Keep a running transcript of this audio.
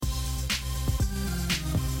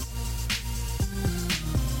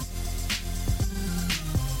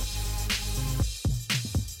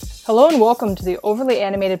Hello and welcome to the Overly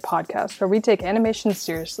Animated podcast, where we take animation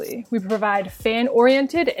seriously. We provide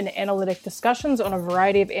fan-oriented and analytic discussions on a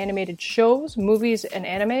variety of animated shows, movies, and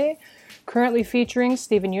anime, currently featuring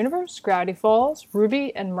Steven Universe, Gravity Falls,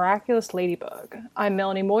 Ruby, and Miraculous Ladybug. I'm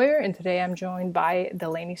Melanie Moyer, and today I'm joined by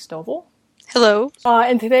Delaney Stovall. Hello.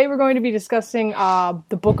 And today we're going to be discussing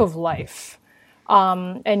The Book of Life.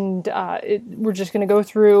 We're just going to go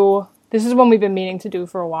through... This is one we've been meaning to do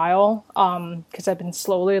for a while, because I've been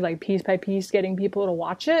slowly, piece by piece, getting people to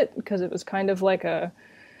watch it, because it was kind of like it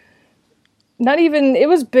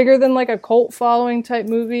was bigger than a cult following type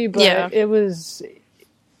movie, but It was,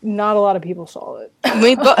 not a lot of people saw it. And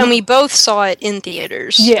we both saw it in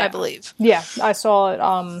theaters, I believe. Yeah, I saw it.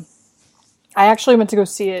 I actually went to go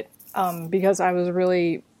see it, because I was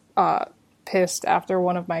really pissed after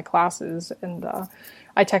one of my classes, and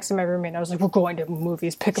I texted my roommate and I was like, we're going to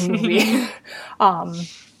movies, pick a movie.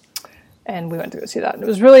 And we went to go see that. And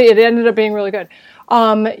it ended up being really good.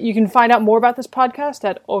 You can find out more about this podcast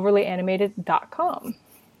at overlyanimated.com.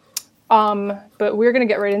 But we're going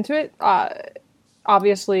to get right into it.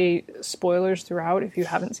 Obviously, spoilers throughout if you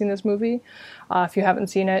haven't seen this movie. If you haven't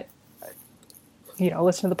seen it,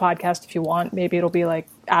 listen to the podcast if you want. Maybe it'll be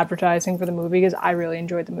advertising for the movie, because I really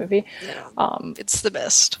enjoyed the movie. Yeah, it's the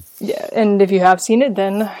best. Yeah, and if you have seen it,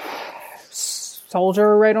 then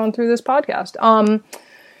soldier right on through this podcast.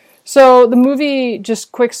 So the movie,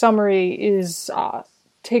 just quick summary,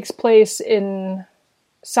 takes place in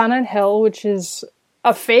San Angel, which is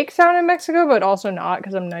a fake town in Mexico, but also not,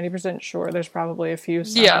 because I'm 90% sure there's probably a few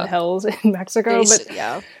San Angels in Mexico.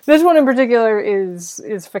 This one in particular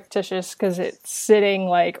is fictitious, because it's sitting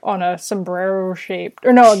on a sombrero shaped,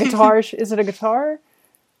 or no, a guitar. Is it a guitar?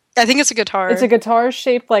 I think it's a guitar. It's a guitar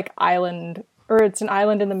shaped island, or it's an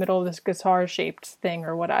island in the middle of this guitar shaped thing,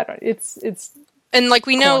 or what, I don't. It's. And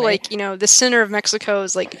we know, the center of Mexico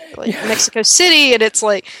is Mexico City, and it's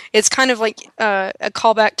kind of a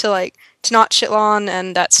callback to Tenochtitlan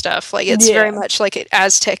and that stuff. It's very much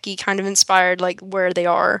Aztec-y kind of inspired, where they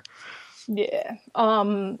are. Yeah.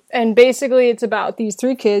 And basically it's about these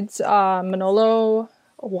three kids, Manolo,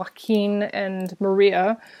 Joaquin, and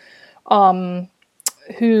Maria,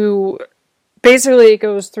 who basically it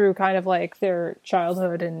goes through kind of their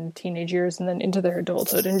childhood and teenage years and then into their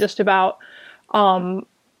adulthood, and just about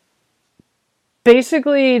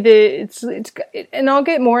basically and I'll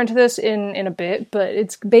get more into this in a bit, but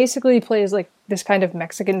it's basically plays this kind of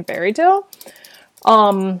Mexican fairy tale.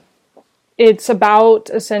 It's about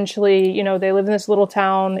essentially, they live in this little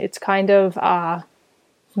town. It's kind of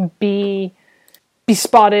be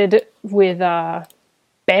spotted with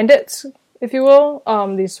bandits, if you will.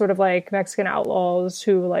 These sort of Mexican outlaws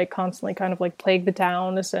who constantly kind of plague the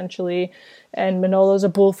town, essentially. And Manolo's a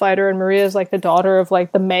bullfighter, and Maria's the daughter of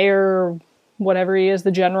the mayor, or whatever he is,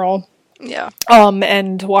 the general. Yeah.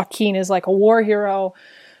 And Joaquin is a war hero.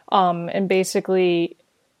 And basically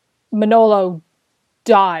Manolo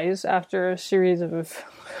dies after a series of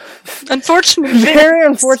very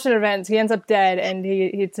unfortunate events. He ends up dead, and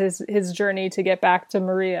it's his journey to get back to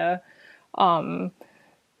Maria,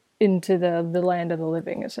 into the land of the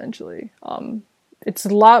living, essentially. It's a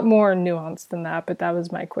lot more nuanced than that, but that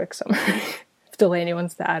was my quick summary. If Delaney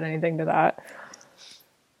wants to add anything to that.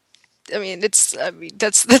 That's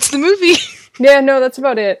the movie. Yeah, no, that's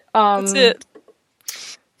about it. That's it.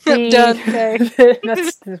 I'm done. Okay.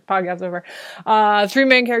 This podcast's over. Three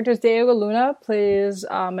main characters. Diego Luna plays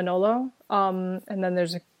Manolo. And then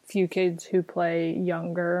there's a few kids who play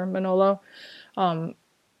younger Manolo.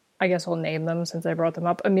 I guess I'll name them since I brought them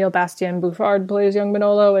up. Emile Bastien Bouffard plays young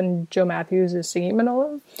Manolo, and Joe Matthews is singing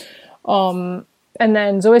Manolo. And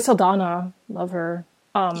then Zoe Saldana, love her,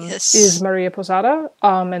 is Maria Posada.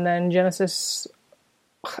 And then Genesis,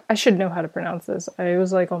 I should know how to pronounce this. I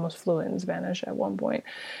was almost fluent in Spanish at one point.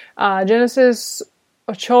 Genesis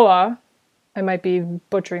Ochoa, I might be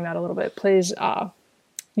butchering that a little bit, plays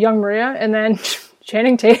young Maria. And then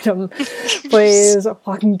Channing Tatum plays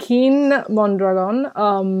Joaquin Mondragon,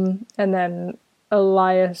 and then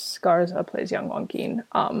Elias Garza plays young Joaquin.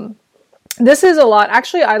 This is a lot.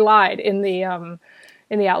 Actually, I lied in the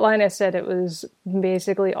outline. I said it was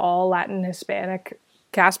basically all Latin Hispanic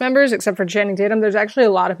cast members except for Channing Tatum. There's actually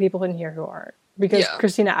a lot of people in here who aren't, because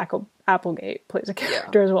Christina Applegate plays a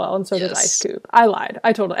character as well, and so does Ice Cube. I lied.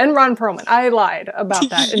 I told and Ron Perlman. I lied about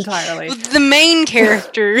that entirely. The main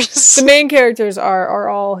characters. The main characters are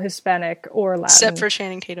all Hispanic or Latin. Except for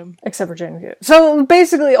Channing Tatum. So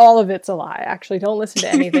basically all of it's a lie. Actually, don't listen to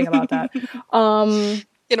anything about that.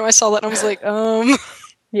 I saw that and I was like,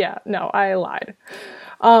 Yeah, no, I lied.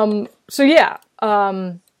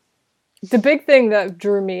 The big thing that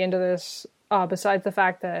drew me into this, besides the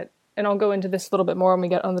fact that and I'll go into this a little bit more when we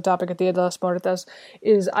get on the topic of Dia de los Muertos,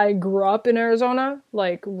 is I grew up in Arizona,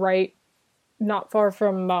 like right not far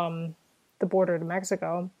from the border to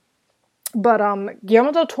Mexico. But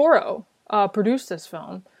Guillermo del Toro produced this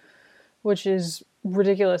film, which is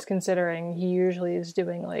ridiculous considering he usually is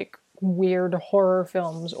doing like weird horror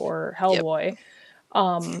films or Hellboy.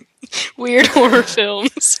 Weird horror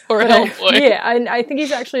films or Hellboy. Yeah, and I think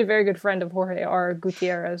he's actually a very good friend of Jorge R.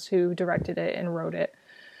 Gutierrez, who directed it and wrote it.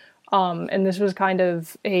 And this was kind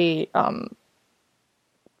of a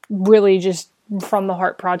really just from the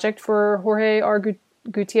heart project for Jorge R.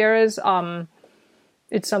 Gutierrez.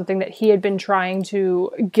 It's something that he had been trying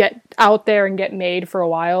to get out there and get made for a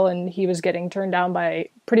while, and he was getting turned down by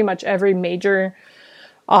pretty much every major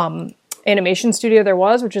animation studio there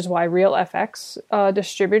was, which is why Real FX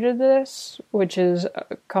distributed this, which is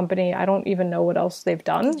a company, I don't even know what else they've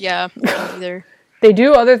done. Yeah, not either. They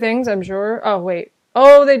do other things, I'm sure. Oh, wait.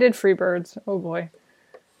 Oh, they did Freebirds. Oh, boy.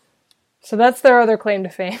 So that's their other claim to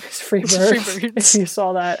fame, is Freebirds. If you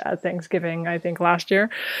saw that at Thanksgiving, I think, last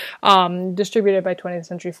year. Distributed by 20th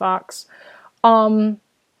Century Fox. Yeah,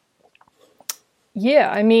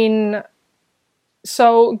 I mean,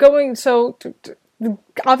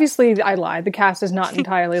 obviously I lied. The cast is not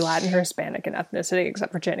entirely Latin or Hispanic in ethnicity,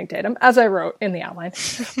 except for Channing Tatum, as I wrote in the outline.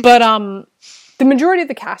 But the majority of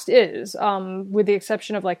the cast is, with the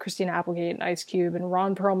exception of like Christina Applegate and Ice Cube and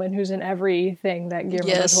Ron Perlman, who's in everything that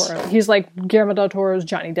Guillermo del Toro. He's like Guillermo del Toro's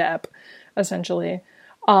Johnny Depp, essentially.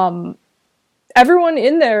 Everyone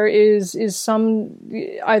in there is some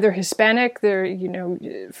either Hispanic, they're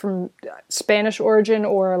from Spanish origin,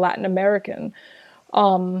 or Latin American,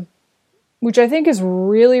 which I think is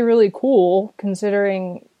really, really cool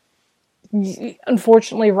considering.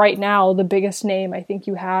 Unfortunately, right now, the biggest name I think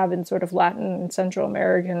you have in sort of Latin and Central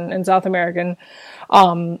American and South American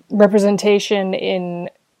representation in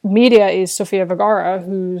media is Sofia Vergara,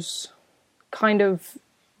 who's kind of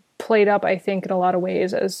played up, I think, in a lot of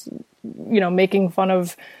ways as, making fun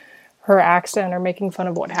of her accent or making fun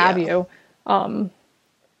of what have you.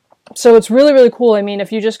 So it's really, really cool. I mean,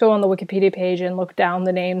 if you just go on the Wikipedia page and look down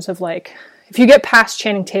the names of like, if you get past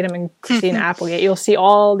Channing Tatum and Christina Applegate, you'll see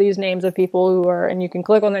all these names of people who are, and you can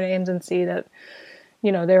click on their names and see that,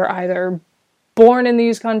 they're either born in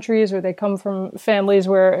these countries or they come from families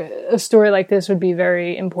where a story like this would be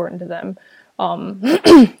very important to them.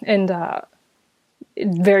 And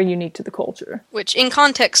very unique to the culture. Which, in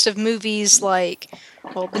context of movies like,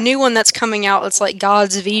 the new one that's coming out, it's like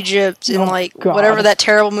Gods of Egypt, and whatever that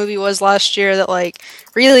terrible movie was last year that,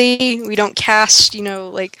 really, we don't cast,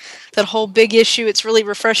 that whole big issue. It's really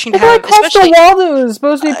refreshing to have. Costa Waldo is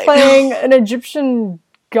supposed to be playing an Egyptian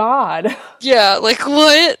god. Yeah,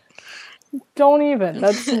 what? Don't even.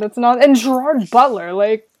 That's not. And Gerard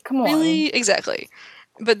Butler, come on. Really? Exactly.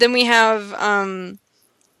 But then we have, and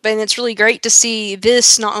it's really great to see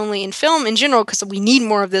this not only in film in general, because we need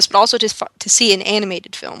more of this, but also to see an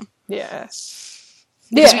animated film. Yeah.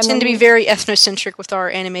 Because we tend to be very ethnocentric with our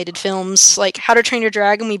animated films. Like How to Train Your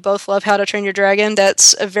Dragon, we both love How to Train Your Dragon.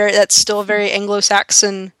 That's still a very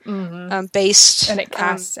Anglo-Saxon based. And it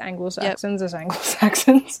casts Anglo-Saxons as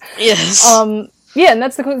Anglo-Saxons. Yes. Yeah, and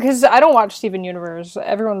that's because I don't watch Steven Universe.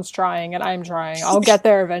 Everyone's trying, and I'm trying. I'll get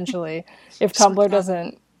there eventually if Tumblr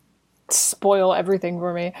doesn't spoil everything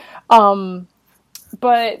for me.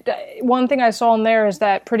 But one thing I saw in there is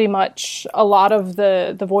that pretty much a lot of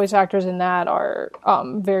the voice actors in that are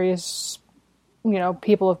various,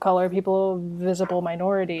 people of color, people of visible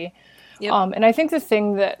minority. Yep. And I think the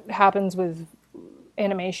thing that happens with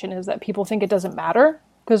animation is that people think it doesn't matter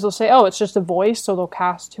because they'll say, oh, it's just a voice, so they'll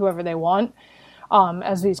cast whoever they want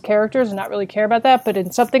as these characters and not really care about that. But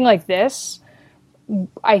in something like this,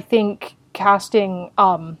 I think casting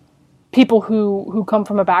people who come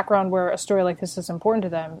from a background where a story like this is important to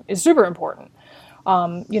them is super important.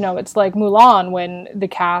 It's like Mulan, when the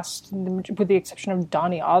cast, with the exception of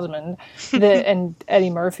Donny Osmond and Eddie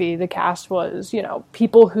Murphy, the cast was,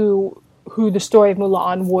 people who the story of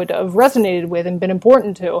Mulan would have resonated with and been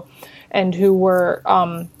important to, and who were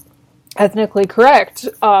ethnically correct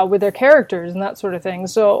with their characters and that sort of thing.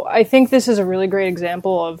 So I think this is a really great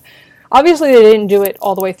example of, obviously they didn't do it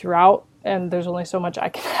all the way throughout, and there's only so much I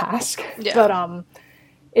can ask. Yeah. But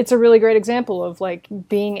it's a really great example of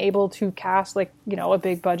being able to cast a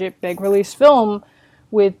big budget, big release film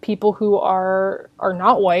with people who are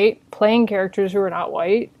not white, playing characters who are not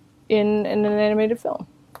white in an animated film.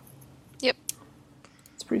 Yep.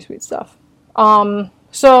 It's pretty sweet stuff.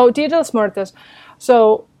 So Dia de los Muertos.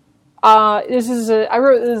 So this is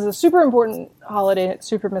a super important holiday and it's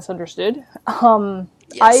super misunderstood.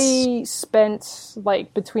 Yes. I spent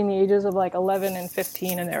like between the ages of like 11 and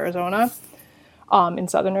 15 in Arizona, in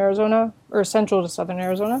southern Arizona, or central to southern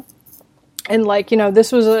Arizona. And like, you know,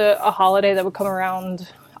 this was a holiday that would come around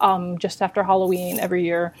just after Halloween every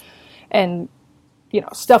year. And, you know,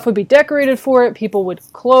 stuff would be decorated for it. People would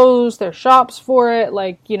close their shops for it.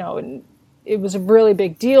 Like, you know, and it was a really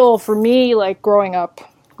big deal for me, like growing up,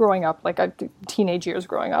 like teenage years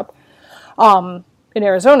growing up in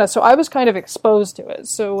Arizona. So I was kind of exposed to it.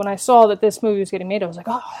 So when I saw that this movie was getting made, I was like,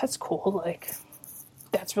 oh, that's cool. Like,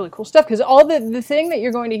 that's really cool stuff. Because all the thing that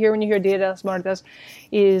you're going to hear when you hear Dia de los Muertos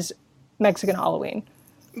is Mexican Halloween.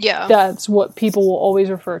 Yeah. That's what people will always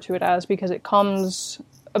refer to it as, because it comes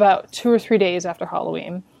about 2 or 3 days after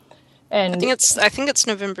Halloween. And I think it's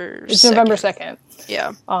November 2nd. It's November 2nd.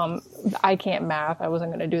 Yeah. I can't math. I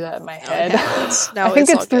wasn't going to do that in my head. Okay. I think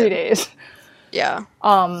it's 3 days. Yeah.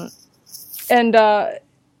 And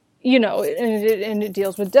you know, and it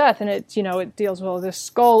deals with death, and it, you know, it deals with all this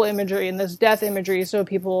skull imagery and this death imagery, so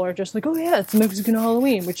people are just like, oh yeah, it's Mexican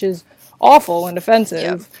Halloween, which is awful and offensive.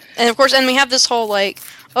 Yep. And of course, and we have this whole like,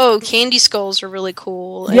 oh, candy skulls are really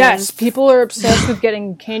cool. And yes, people are obsessed with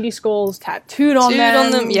getting candy skulls tattooed on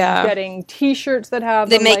them. Yeah. Getting T-shirts that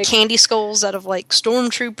have they them, make like, candy skulls out of like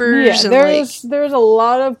stormtroopers. Yeah, and there's a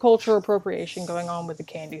lot of cultural appropriation going on with the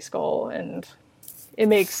candy skull, and it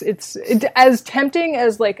makes it's as tempting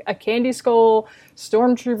as like a candy skull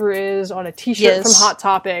stormtrooper is on a T-shirt from Hot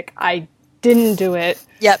Topic. I didn't do it.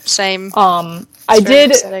 Yep, same. I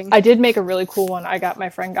did make a really cool one. My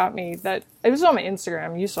friend got me that. It was on my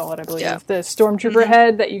Instagram. You saw it, I believe. Yeah. The stormtrooper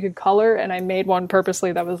head that you could color, and I made one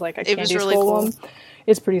purposely that was like a candy skull cool. one.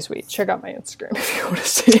 It's pretty sweet. Check out my Instagram if you want to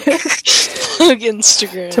see it. Plug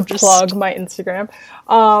Instagram. Plug my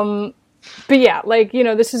Instagram. But yeah, like, you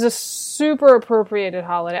know, this is a super appropriated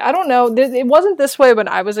holiday. I don't know. It wasn't this way when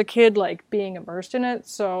I was a kid, like, being immersed in it.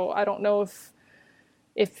 So I don't know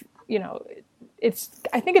if you know,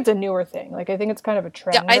 I think it's a newer thing. Like, I think it's kind of a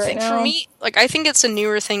trend. Yeah, I think for me, like, I think it's a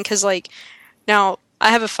newer thing because, like, now I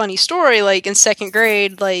have a funny story. Like, in second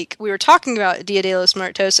grade, like, we were talking about Dia de los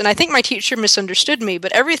Muertos, and I think my teacher misunderstood me,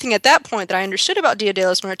 but everything at that point that I understood about Dia de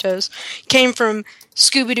los Muertos came from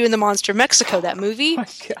Scooby-Doo and the Monster of Mexico, that movie. Oh,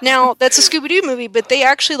 now, that's a Scooby-Doo movie, but they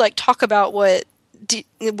actually, like, talk about what Dia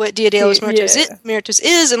de los Muertos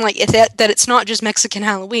is, and, like, that it's not just Mexican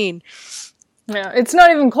Halloween. Yeah, it's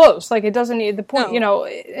not even close. Like, it doesn't need the point, you know,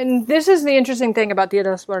 and this is the interesting thing about Dia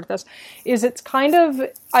de los Muertos, is it's kind of,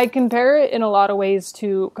 I compare it in a lot of ways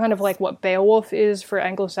to kind of like what Beowulf is for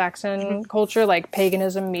Anglo-Saxon culture, like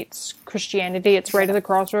paganism meets Christianity. It's right at the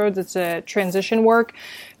crossroads. It's a transition work.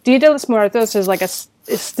 Dia de los Muertos is like is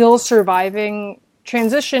still surviving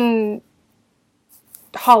transition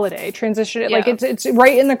holiday, like it's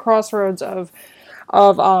right in the crossroads of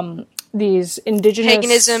these indigenous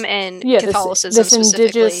paganism and Catholicism,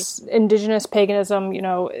 this indigenous paganism, you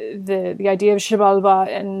know, the idea of Xibalba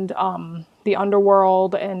and the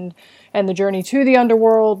underworld and the journey to the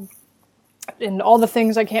underworld and all the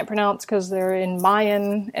things I can't pronounce because they're in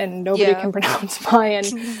Mayan and nobody can pronounce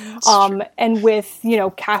Mayan. And with, you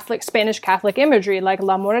know, Spanish Catholic imagery like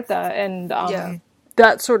La Muerta and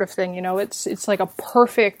that sort of thing, you know, it's like a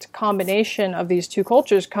perfect combination of these two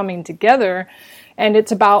cultures coming together. And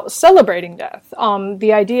it's about celebrating death.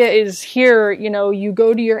 The idea is here, you know, you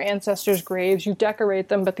go to your ancestors' graves, you decorate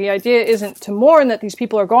them, but the idea isn't to mourn that these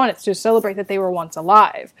people are gone, it's to celebrate that they were once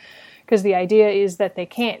alive. Because the idea is that they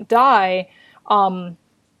can't die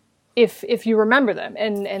if you remember them.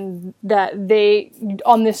 And that they,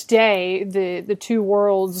 on this day, the two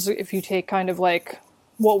worlds, if you take kind of like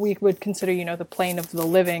what we would consider, you know, the plane of the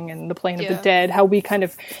living and the plane of the dead, how we kind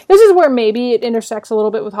of, this is where maybe it intersects a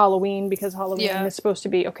little bit with Halloween, because Halloween is supposed to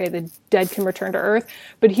be, okay, the dead can return to Earth,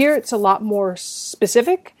 but here it's a lot more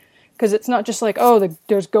specific, because it's not just like, oh,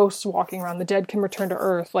 there's ghosts walking around, the dead can return to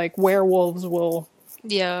Earth, like werewolves will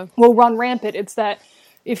run rampant. It's that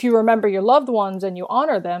if you remember your loved ones and you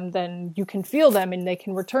honor them, then you can feel them and they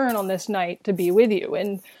can return on this night to be with you.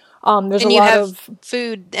 And there's and a lot of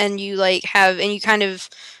food, and you like have, and you kind of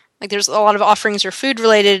like, there's a lot of offerings are food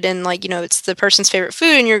related, and like, you know, it's the person's favorite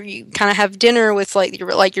food, and you kind of have dinner with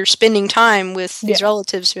you're spending time with these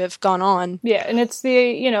relatives who have gone on. Yeah, and it's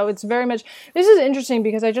it's very much. This is interesting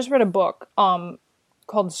because I just read a book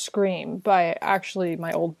called Scream by actually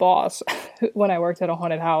my old boss when I worked at a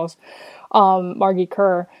haunted house, Margie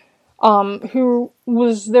Kerr. There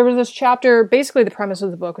was this chapter, basically the premise of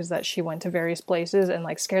the book was that she went to various places and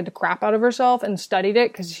like scared the crap out of herself and studied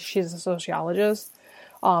it because she's a sociologist.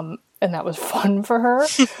 And that was fun for her.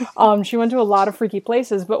 She went to a lot of freaky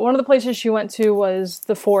places, but one of the places she went to was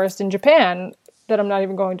the forest in Japan that I'm not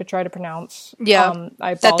even going to try to pronounce. Yeah,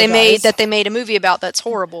 I apologize. That they made a movie about that's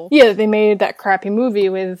horrible. Yeah, they made that crappy movie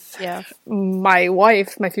with my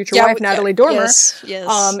future wife, Natalie Dormer,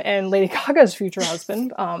 yes. And Lady Gaga's future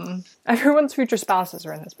husband. Everyone's future spouses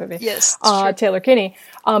are in this movie. Yes, Taylor Kinney.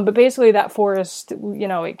 But basically, that forest,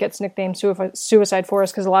 it gets nicknamed Suicide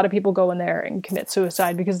Forest because a lot of people go in there and commit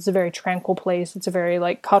suicide because it's a very tranquil place. It's a very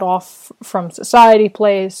cut off from society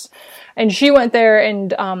place. And she went there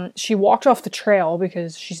and she walked off the trail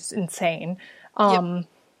because she's insane. And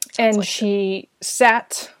she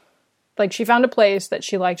sat, she found a place that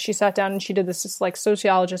she liked. She sat down and she did this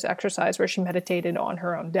sociologist exercise where she meditated on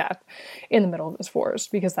her own death in the middle of this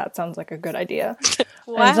forest because that sounds like a good idea.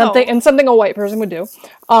 Wow. And something a white person would do.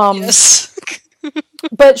 Yes.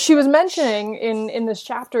 But she was mentioning in this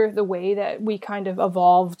chapter the way that we kind of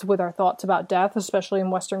evolved with our thoughts about death, especially in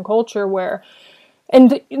Western culture, where,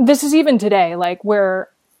 and this is even today, where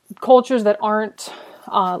cultures that aren't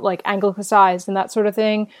Anglicized and that sort of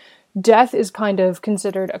thing, death is kind of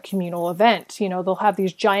considered a communal event. They'll have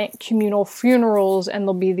these giant communal funerals and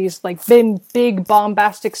there'll be these big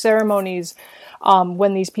bombastic ceremonies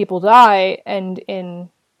when these people die. And in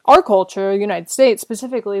our culture, United States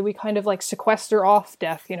specifically, we kind of sequester off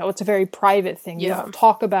death. It's a very private thing. You don't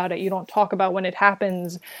talk about it. You don't talk about when it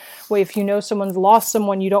happens. If someone's lost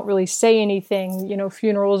someone, you don't really say anything.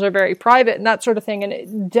 Funerals are very private and that sort of thing.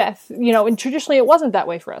 And death, and traditionally it wasn't that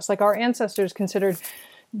way for us. Our ancestors considered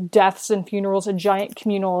deaths and funerals a giant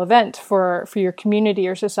communal event for your community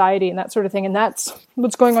or society and that sort of thing. And that's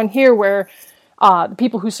what's going on here, where the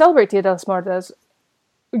people who celebrate Dia de los Muertos,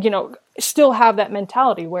 still have that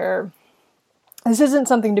mentality where this isn't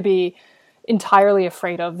something to be entirely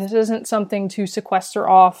afraid of. This isn't something to sequester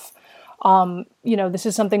off. This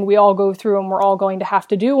is something we all go through and we're all going to have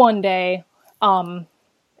to do one day. And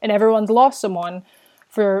everyone's lost someone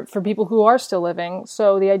for people who are still living.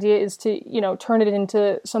 So the idea is to, turn it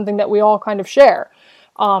into something that we all kind of share.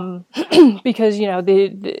 Because,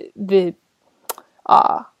 the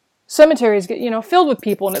cemeteries get, filled with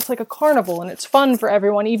people and it's like a carnival and it's fun for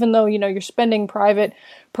everyone, even though, you're spending private,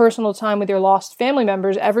 personal time with your lost family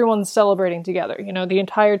members, everyone's celebrating together. The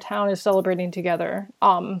entire town is celebrating together.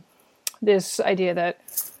 This idea that,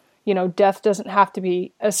 death doesn't have to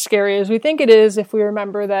be as scary as we think it is if we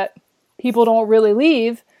remember that people don't really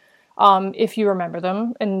leave, if you remember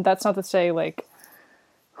them. And that's not to say,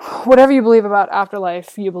 whatever you believe about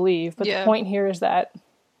afterlife, you believe. But the point here is that,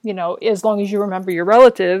 as long as you remember your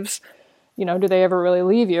relatives, do they ever really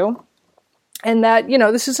leave you? And that,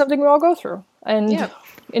 this is something we all go through. And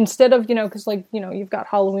instead of, because you've got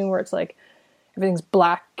Halloween where it's everything's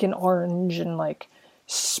black and orange and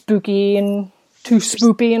spooky and too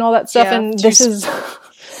spoopy and all that stuff. And this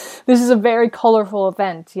is a very colorful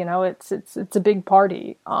event. It's a big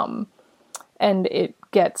party. And it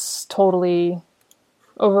gets totally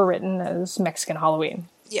overwritten as Mexican Halloween.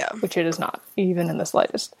 Yeah. Which it is not, even in the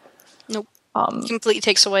slightest. Nope. Completely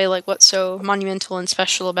takes away what's so monumental and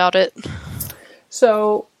special about it.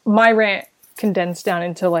 So my rant condensed down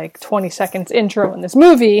into 20 seconds intro in this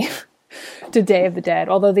movie to Day of the Dead,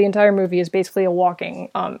 although the entire movie is basically a walking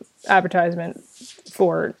advertisement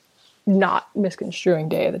for not misconstruing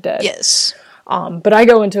Day of the Dead. Yes. But I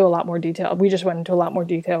go into a lot more detail. We just went into a lot more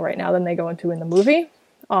detail right now than they go into in the movie.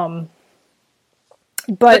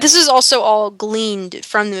 But this is also all gleaned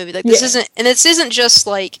from the movie. This isn't just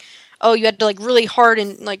oh, you had to really hard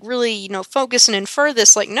and really focus and infer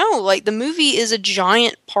this. No, the movie is a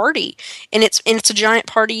giant party, and it's a giant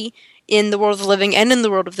party in the world of the living and in the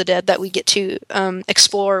world of the dead that we get to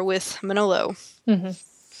explore with Manolo. Mm-hmm.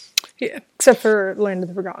 Yeah, except for Land of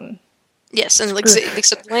the Forgotten. Yes, and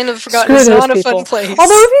except Land of the Forgotten is not a fun place.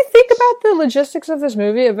 Although if you think about the logistics of this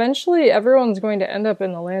movie, eventually everyone's going to end up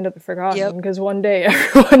in the Land of the Forgotten, because one day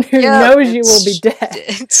everyone who knows you will be dead.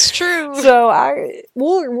 It's true. So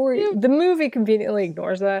the movie conveniently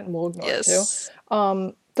ignores that, and we'll ignore it too.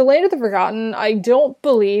 The Land of the Forgotten, I don't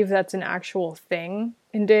believe that's an actual thing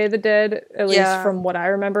in Day of the Dead, at least from what I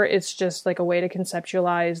remember. It's just a way to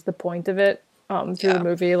conceptualize the point of it. Through the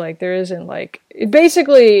movie, there isn't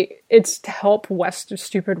basically it's to help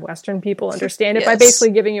stupid Western people understand it by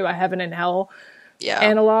basically giving you a heaven and hell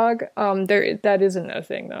analog. That isn't a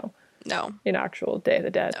thing though. No, in actual Day of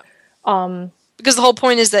the Dead. No. Because the whole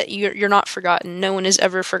point is that you're not forgotten. No one is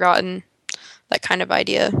ever forgotten. That kind of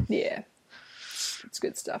idea. Yeah, it's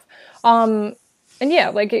good stuff. And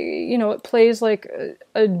it plays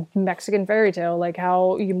a Mexican fairy tale,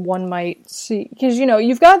 how one might see, because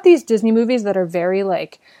you've got these Disney movies that are very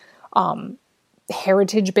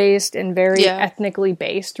heritage based and very ethnically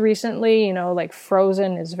based recently.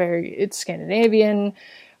 Frozen is it's Scandinavian.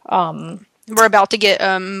 We're about to get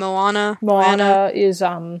Moana. Moana is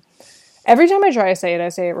every time I try to say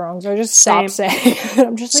it wrong, so I just stop saying it.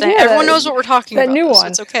 I'm just like, yeah, everyone knows what we're talking about. That new one. So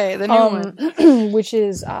it's okay. The new one. Which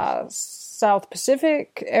is South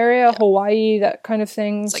Pacific area, Hawaii, that kind of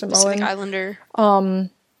thing. It's like Samoan. Pacific Islander.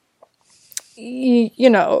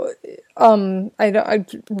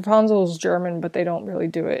 Rapunzel's German, but they don't really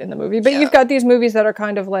do it in the movie. But you've got these movies that are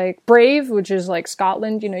kind of like Brave, which is like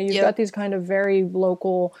Scotland. You've got these kind of very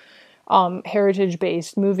local,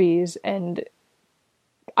 heritage-based movies, and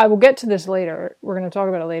I will get to this later. We're going to talk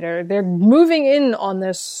about it later. They're moving in on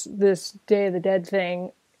this Day of the Dead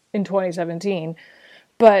thing in 2017.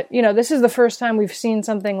 But, this is the first time we've seen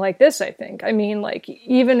something like this, I think. I mean, like,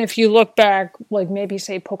 even if you look back, like, maybe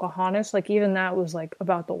say Pocahontas, like, even that was, like,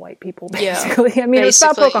 about the white people, basically. I mean, it's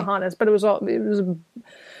about Pocahontas, but it was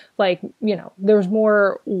like, there was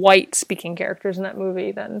more white-speaking characters in that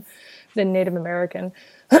movie than Native American,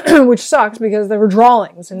 which sucks because there were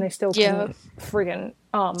drawings, and they still couldn't friggin'...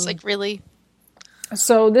 it's like, really?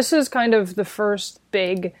 So this is kind of the first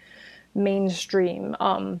big mainstream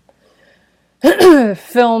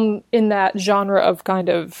film in that genre of kind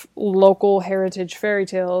of local heritage fairy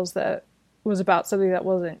tales that was about something that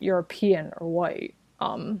wasn't European or white.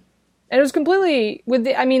 And it was completely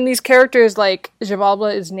these characters, like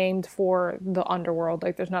Xibalba is named for the underworld.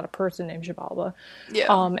 Like, there's not a person named Xibalba.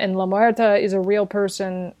 Yeah. And La Muerta is a real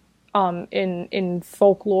person in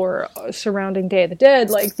folklore surrounding Day of the Dead.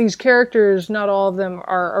 Like, these characters, not all of them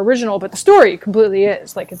are original, but the story completely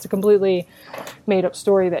is. Like, it's a completely made-up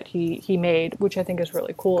story that he made, which I think is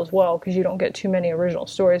really cool as well, because you don't get too many original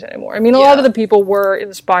stories anymore. I mean, a lot of the people were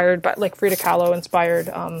inspired by, like, Frida Kahlo inspired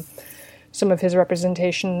some of his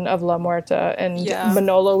representation of La Muerta, and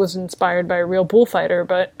Manolo was inspired by a real bullfighter,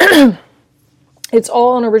 but it's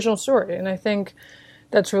all an original story, and I think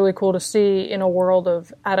that's really cool to see in a world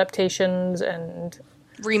of adaptations and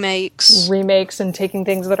remakes and taking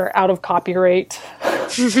things that are out of copyright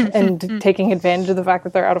and taking advantage of the fact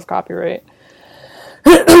that they're out of copyright.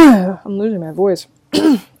 I'm losing my voice.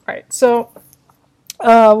 All right, so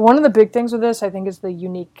one of the big things with this, I think, is the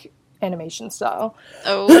unique animation style.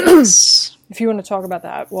 Oh, yes. If you want to talk about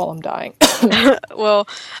that while I'm dying. Well,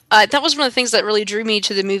 that was one of the things that really drew me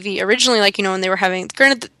to the movie originally, like, when they were having...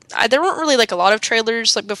 Granted, there weren't really, like, a lot of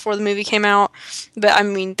trailers, like, before the movie came out, but, I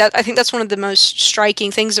mean, I think that's one of the most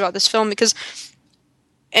striking things about this film, because...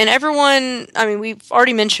 And everyone, I mean, we've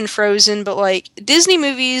already mentioned Frozen, but, like, Disney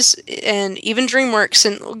movies and even DreamWorks,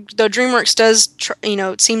 and though DreamWorks does,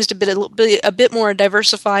 it seems to be a bit more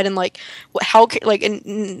diversified and, like, how, like,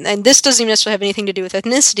 and this doesn't even necessarily have anything to do with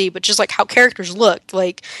ethnicity, but just, like, how characters look,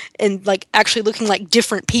 like, and, like, actually looking like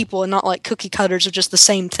different people and not like cookie cutters of just the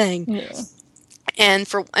same thing. Yeah. And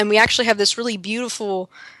we actually have this really beautiful,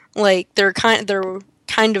 like, they're kind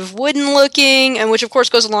of wooden looking, and which of course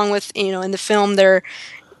goes along with, in the film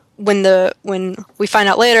when we find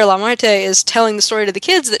out later, La Muerte is telling the story to the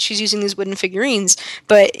kids that she's using these wooden figurines,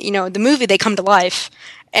 but the movie, they come to life,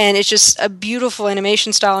 and it's just a beautiful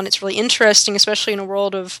animation style, and it's really interesting, especially in a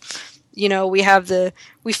world of,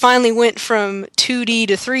 we finally went from 2D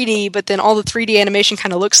to 3D, but then all the 3D animation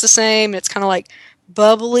kind of looks the same. It's kind of like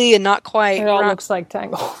bubbly and not quite. It all looks like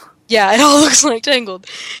Tangled. Yeah, it all looks like Tangled,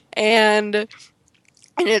 and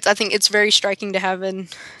I think it's very striking to have in.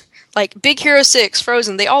 Like, Big Hero 6,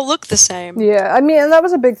 Frozen, they all look the same. Yeah, I mean, and that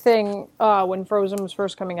was a big thing when Frozen was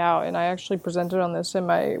first coming out, and I actually presented on this in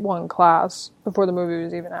my one class before the movie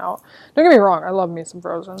was even out. Don't get me wrong, I love me some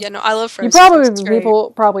Frozen. Yeah, no, I love Frozen.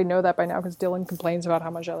 People probably know that by now, because Dylan complains about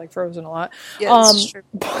how much I like Frozen a lot. Yeah, that's true.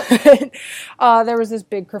 But there was this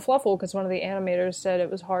big kerfluffle, because one of the animators said it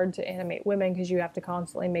was hard to animate women, because you have to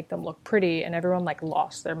constantly make them look pretty, and everyone, like,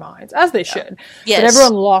 lost their minds. As they should. Yes. But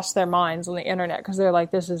everyone lost their minds on the internet, because they're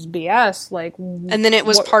like, this is BS, like... And then it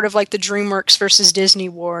was part of, like, the DreamWorks versus Disney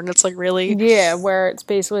war, and it's like, really? Yeah, where it's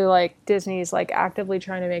basically, like, Disney's, like, actively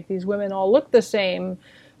trying to make these women all look the same,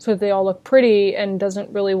 so that they all look pretty, and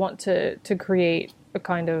doesn't really want to create a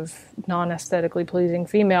kind of non-aesthetically pleasing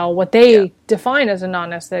female, what they define as a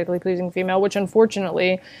non-aesthetically pleasing female, which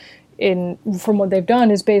unfortunately, from what they've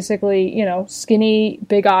done, is basically, skinny,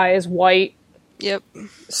 big eyes, white,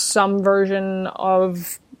 some version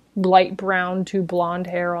of light brown to blonde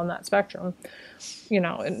hair on that spectrum,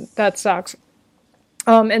 and that sucks.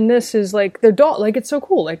 And this is like their doll, like it's so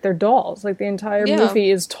cool, like they're dolls. Like the entire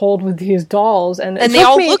movie is told with these dolls, and they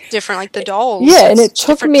all look different, like the dolls. Yeah, and it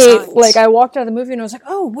took me like I walked out of the movie and I was like,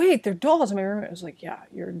 oh wait, they're dolls. And my roommate was like, yeah,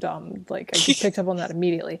 you're dumb. Like I just picked up on that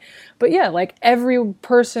immediately. But yeah, like every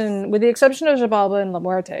person, with the exception of Xibalba and La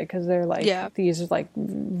Muerte, because they're like these like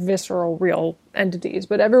visceral, real entities.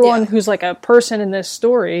 But everyone who's like a person in this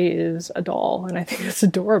story is a doll, and I think it's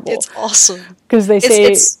adorable. It's awesome because they say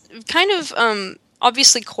it's kind of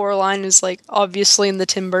obviously Coraline is like obviously in the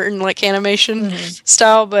Tim Burton like animation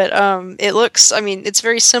style, but it looks, I mean, it's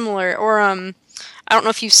very similar. Or I don't know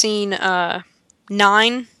if you've seen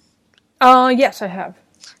 9. Yes, I have.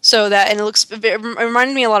 So that, and it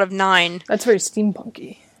reminded me a lot of 9. That's very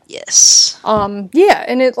steampunky. Yes. Yeah,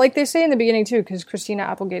 and it, like they say in the beginning too, because Christina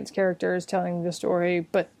Applegate's character is telling the story,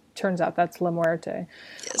 but turns out that's La Muerte.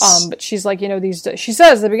 Yes. But she's like, you know, she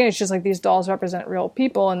says at the beginning, she's like, these dolls represent real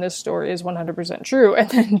people, and this story is 100% true, and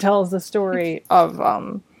then tells the story of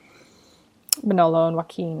Manolo and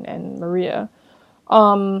Joaquin and Maria.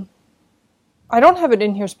 I don't have it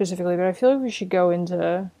in here specifically, but I feel like we should go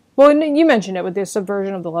into, well, you mentioned it with the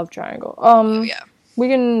subversion of the love triangle.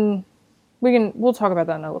 We'll talk about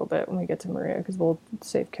that in a little bit when we get to Maria, because we'll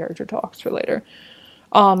save character talks for later.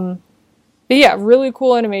 But yeah, really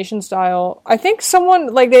cool animation style. I think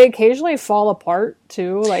they occasionally fall apart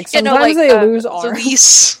too. Like sometimes they lose arms.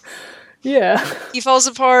 Luis. Yeah. He falls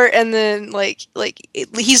apart, and then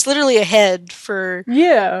he's literally a head for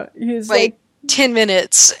he's like 10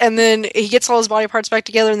 minutes, and then he gets all his body parts back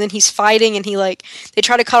together, and then he's fighting, and they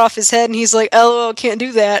try to cut off his head, and he's like, oh, can't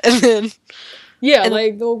do that, and then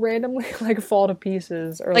they'll randomly fall to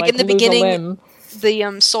pieces, or in the lose beginning, a limb.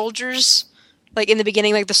 The soldiers. Like, in the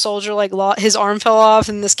beginning, the soldier, his arm fell off,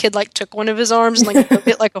 and this kid, took one of his arms and, took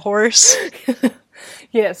it like a horse.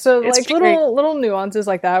 Yeah, so, little nuances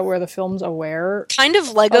like that where the film's aware. Kind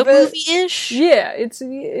of Lego movie-ish. Yeah,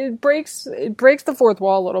 it breaks the fourth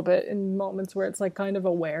wall a little bit in moments where it's, kind of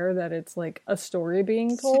aware that it's, a story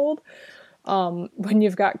being told. When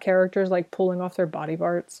you've got characters, pulling off their body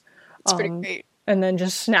parts. It's pretty great. And then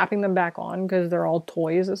just snapping them back on because they're all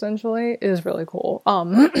toys, essentially, is really cool.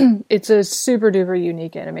 It's a super duper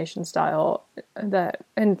unique animation style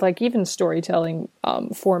and even storytelling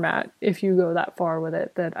format, if you go that far with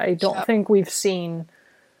it, that I don't think we've seen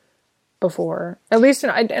before. At least,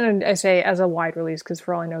 and I say as a wide release, because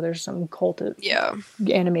for all I know, there's some culted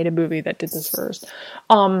animated movie that did this first.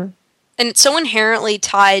 And it's so inherently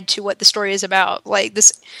tied to what the story is about.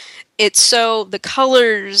 It's so, the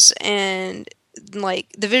colors and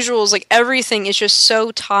the visuals, everything is just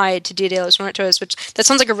so tied to Dia de los Muertos, which that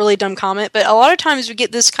sounds like a really dumb comment, but a lot of times we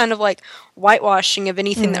get this kind of whitewashing of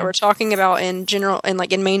anything that we're talking about in general and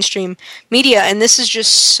in mainstream media, and this is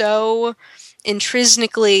just so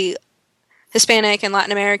intrinsically Hispanic and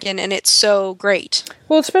Latin American, and it's so great.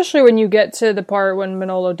 Well, especially when you get to the part when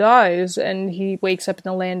Manolo dies and he wakes up in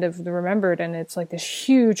the land of the remembered, and it's this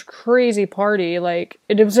huge, crazy party.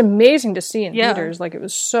 It was amazing to see in theaters. It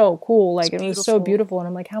was so cool. It was so beautiful. And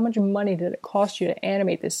I'm like, how much money did it cost you to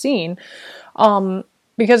animate this scene?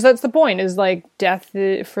 Because that's the point, is death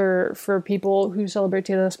for people who celebrate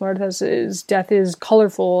Dia de los Muertos death is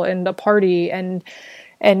colorful and a party, and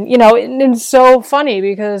it's so funny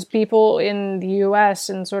because people in the U.S.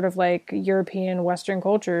 and sort of European Western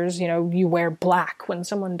cultures, you wear black when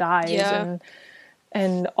someone dies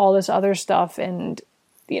and all this other stuff, and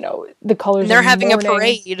the colors. And they're having a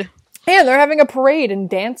parade. Yeah, they're having a parade and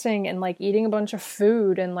dancing and eating a bunch of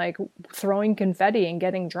food and throwing confetti and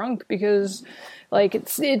getting drunk because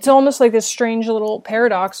it's almost this strange little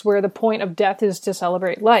paradox where the point of death is to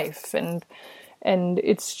celebrate life, and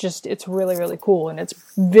it's really, really cool, and it's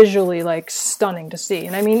visually stunning to see.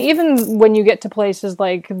 And I mean, even when you get to places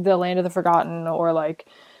like the Land of the Forgotten, or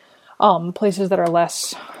places that are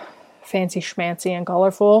less fancy schmancy and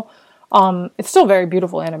colorful, it's still very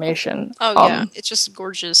beautiful animation. Oh yeah, it's just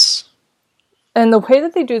gorgeous. And the way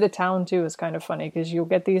that they do the town too is kind of funny, because you'll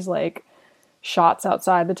get these shots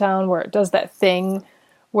outside the town where it does that thing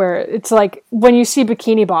where it's when you see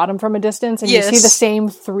Bikini Bottom from a distance and you see the same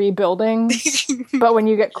 3 buildings, but when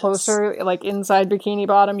you get closer, inside Bikini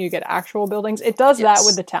Bottom, you get actual buildings. It does that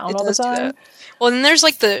with the town all the time. Well, then there's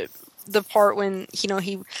the part when,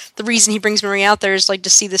 the reason he brings Marie out there is to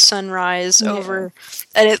see the sunrise over,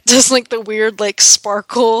 and it does the weird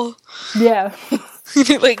sparkle. Yeah.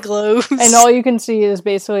 It glows. And all you can see is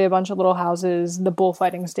basically a bunch of little houses, the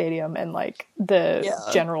bullfighting stadium, and the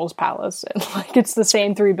general's palace. And it's the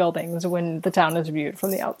same 3 buildings when the town is viewed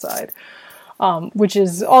from the outside. Which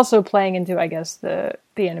is also playing into, I guess, the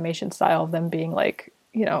animation style of them being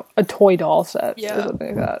a toy doll set or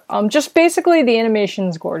something like that. Just basically the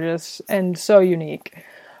animation's gorgeous and so unique.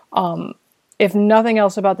 If nothing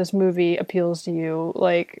else about this movie appeals to you,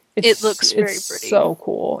 like it looks very pretty, so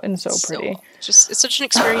cool and so pretty. It's such an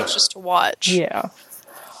experience just to watch. Yeah.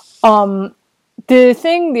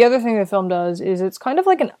 The other thing the film does is it's kind of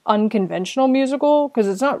like an unconventional musical because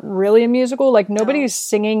it's not really a musical. Like nobody's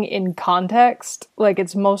singing in context. Like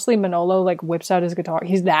it's mostly Manolo like whips out his guitar.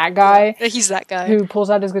 He's that guy. Yeah, he's that guy who pulls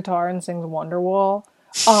out his guitar and sings Wonderwall.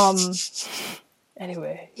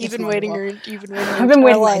 Anyway, you've been waiting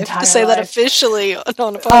my entire to say life. That officially on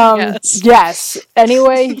a podcast. Yes.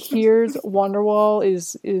 Anyway, here's Wonderwall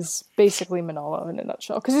is basically Manolo in a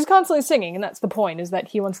nutshell because he's constantly singing, and that's the point. Is that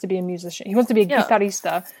he wants to be a musician. He wants to be a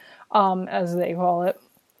guitarista, as they call it,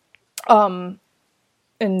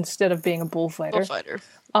 instead of being a bullfighter.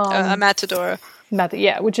 A matador.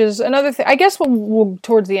 Which is another thing. I guess we'll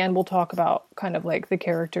towards the end we'll talk about kind of like the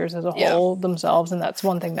characters as a whole themselves, and that's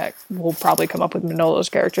one thing that will probably come up with Manolo's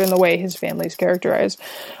character and the way his family's characterized.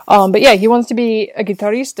 But yeah, he wants to be a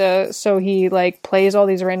guitarista, so he like plays all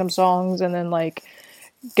these random songs and then like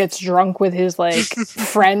gets drunk with his like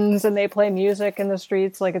friends and they play music in the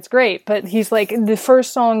streets. Like it's great, but he's like the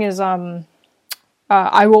first song is I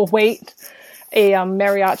Will Wait. A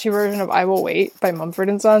mariachi version of I Will Wait by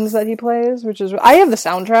Mumford & Sons that he plays, which is... I have the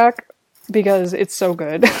soundtrack because it's so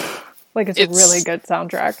good. Like, it's a really good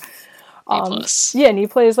soundtrack. Yeah, and he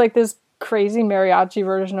plays, like, this crazy mariachi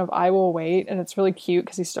version of I Will Wait, and it's really cute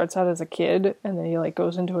because he starts out as a kid, and then he, like,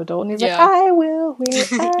 goes into adult, and he's like, I will wait.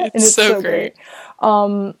 And it's so great.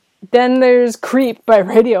 Then there's Creep by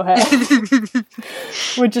Radiohead.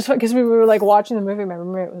 Which is... Because we were, like, watching the movie, my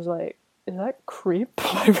roommate was like, is that Creep by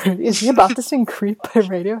Radiohead? Is he about to sing Creep by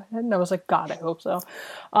Radiohead? And I was like, God, I hope so.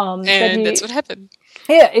 And that's what happened.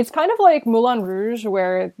 Yeah, it's kind of like Moulin Rouge,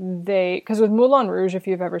 where because with Moulin Rouge, if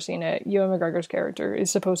you've ever seen it, Ewan McGregor's character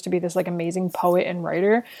is supposed to be this like amazing poet and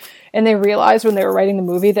writer. And they realized when they were writing the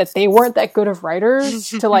movie that they weren't that good of writers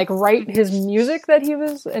to like write his music that he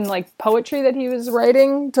was, and like poetry that he was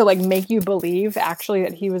writing to like make you believe actually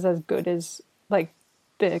that he was as good as like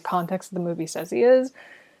the context of the movie says he is.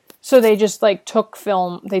 So they just like took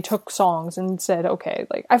songs and said, okay,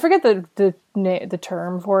 like I forget the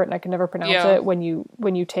term for it, and I can never pronounce it when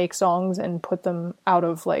you take songs and put them out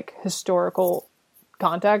of like historical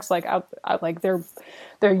context, like out like they're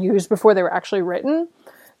used before they were actually written.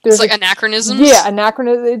 There's like anachronisms. Yeah,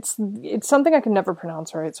 anachronism. It's something I can never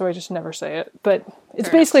pronounce right, so I just never say it. But it's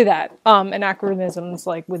basically that anachronisms,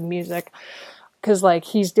 like with music, because like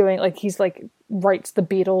he's writes the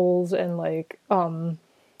Beatles and like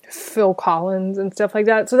Phil Collins and stuff like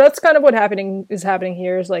that. So that's kind of what is happening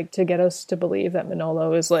here, is like to get us to believe that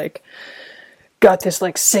Manolo is like got this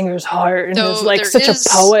like singer's heart and is like such a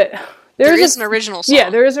poet. There is an original song. Yeah,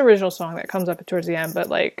 there is an original song that comes up towards the end, but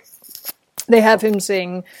like they have him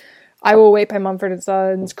sing I Will Wait by Mumford &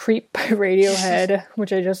 Sons, Creep by Radiohead,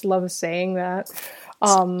 which I just love saying that.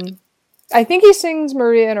 I think he sings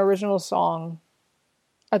Maria an original song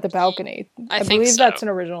at the balcony. I believe that's an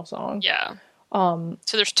original song. Yeah. So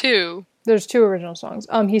there's two. There's two original songs.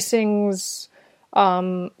 He sings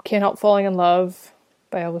Can't Help Falling in Love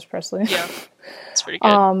by Elvis Presley. Yeah. It's pretty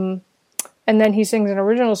good. And then he sings an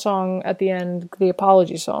original song at the end, the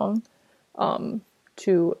apology song,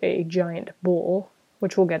 to a giant bull,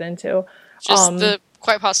 which we'll get into. Just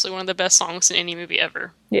quite possibly one of the best songs in any movie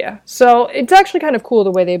ever. Yeah. So it's actually kind of cool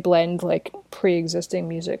the way they blend like pre-existing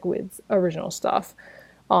music with original stuff.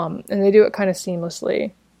 And they do it kind of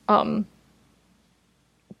seamlessly. But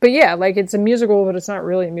yeah, like it's a musical, but it's not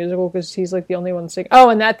really a musical because he's like the only one singing. Oh,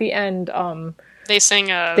 and at the end, they sing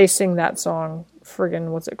that song. Friggin',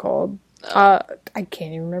 what's it called? I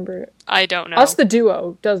can't even remember it. I don't know. Us the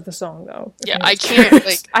Duo does the song though. Yeah, I can't.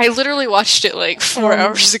 Like, I literally watched it like 4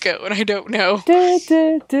 hours ago, and I don't know. Yeah,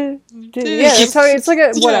 that's how it's like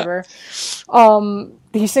a whatever.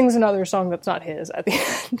 He sings another song that's not his at the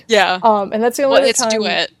end. Yeah. And that's the only other time. It's a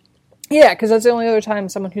duet. Yeah, because that's the only other time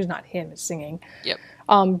someone who's not him is singing. Yep.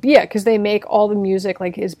 Yeah, because they make all the music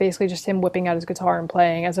like is basically just him whipping out his guitar and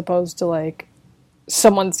playing, as opposed to like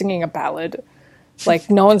someone singing a ballad. Like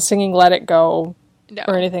no one's singing "Let It Go"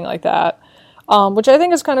 or anything like that, which I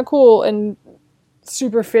think is kind of cool and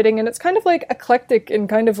super fitting. And it's kind of like eclectic and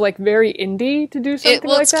kind of like very indie to do something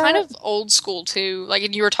like that. It's kind of old school too.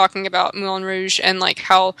 Like you were talking about Moulin Rouge and like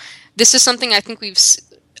how this is something I think we've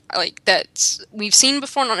seen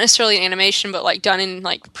before, not necessarily in animation, but like done in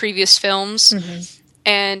like previous films. Mm-hmm.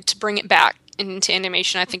 And to bring it back into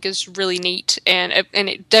animation, I think is really neat, and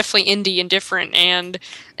it definitely indie and different, and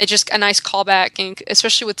it's just a nice callback, and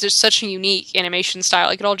especially with just such a unique animation style,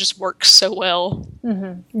 like it all just works so well.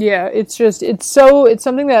 Yeah, it's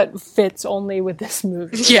something that fits only with this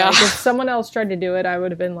movie. Yeah. Like, if someone else tried to do it, I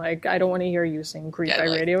would have been like, I don't want to hear you sing Creep by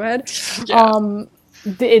Radiohead. Yeah.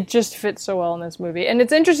 It just fits so well in this movie. And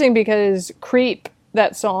it's interesting because Creep,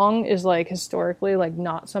 that song, is like historically like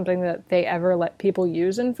not something that they ever let people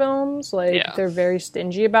use in films. Like they're very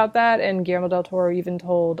stingy about that. And Guillermo del Toro even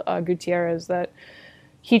told Gutierrez that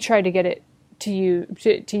he tried to get it to use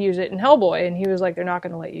it in Hellboy, and he was like, they're not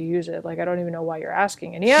going to let you use it. Like, I don't even know why you're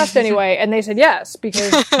asking. And he asked anyway, and they said yes,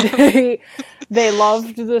 because they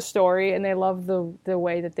loved the story, and they loved the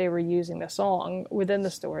way that they were using the song within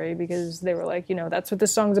the story, because they were like, that's what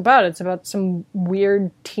this song's about. It's about some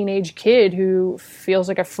weird teenage kid who feels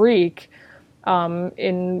like a freak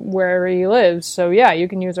in wherever he lives. So yeah, you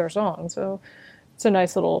can use our song. So it's a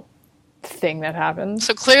nice little thing that happens.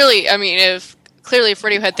 So clearly, I mean, if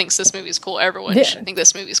Radiohead thinks this movie's cool, everyone should think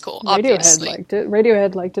this movie's cool, obviously.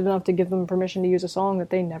 Radiohead liked it enough to give them permission to use a song that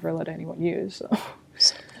they never let anyone use.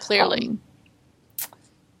 So clearly.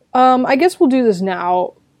 I guess we'll do this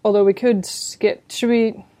now, although we could skip...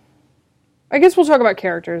 I guess we'll talk about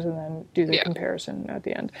characters and then do the comparison at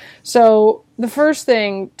the end. So, the first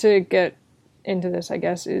thing to get into this, I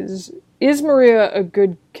guess, is Maria a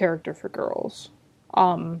good character for girls?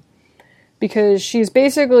 Because she's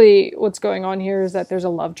basically, what's going on here is that there's a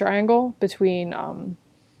love triangle between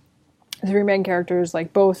the three main characters,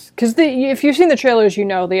 like both, because if you've seen the trailers,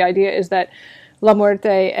 the idea is that La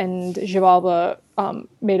Muerte and Xibalba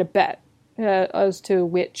made a bet as to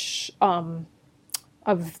which of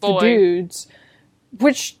the dudes,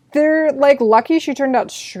 which they're like lucky she turned out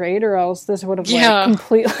straight, or else this would have like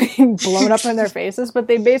completely blown up in their faces. But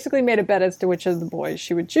they basically made a bet as to which of the boys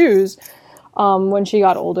she would choose when she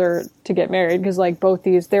got older to get married, because like both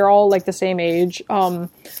they're all like the same age,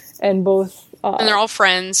 and both and they're all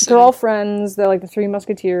friends. They're all friends. They're like the Three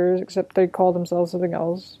Musketeers, except they call themselves something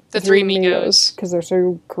else. The Three Amigos, because they're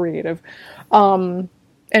so creative.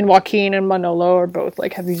 And Joaquin and Manolo are both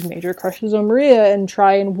like have these major crushes on Maria and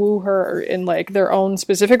try and woo her in like their own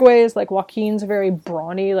specific ways. Like Joaquin's very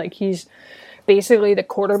brawny, like he's basically the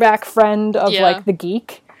quarterback friend of like the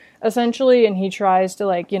geek, essentially, and he tries to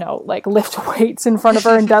like lift weights in front of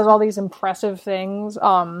her and does all these impressive things.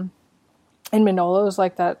 And Manolo's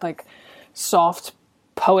like that like soft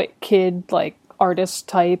poet kid, like artist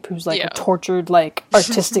type who's like a tortured like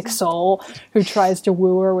artistic soul who tries to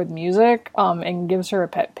woo her with music and gives her a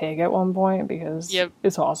pet pig at one point because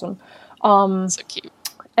it's awesome. So cute.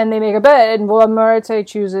 And they make a bet, and La Muerte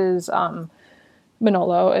chooses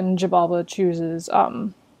Manolo and Xibalba chooses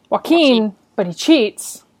Joaquin, but he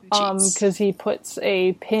cheats. Because he puts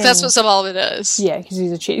a pin... That's what Xibalba does. Yeah, because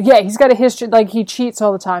he's a cheat. Yeah, he's got a history... Like, he cheats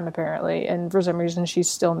all the time, apparently. And for some reason, she's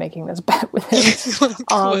still making this bet with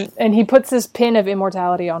him. And he puts this pin of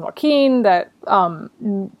immortality on Joaquin that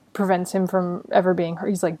prevents him from ever being hurt.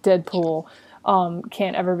 He's like Deadpool.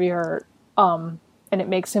 Can't ever be hurt. And it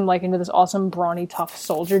makes him, like, into this awesome, brawny, tough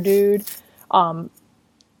soldier dude.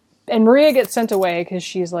 And Maria gets sent away because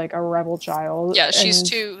she's, like, a rebel child. Yeah, she's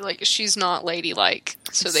too, like, she's not ladylike,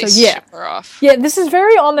 so they ship her off. Yeah, this is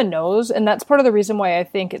very on the nose, and that's part of the reason why I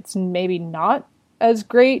think it's maybe not as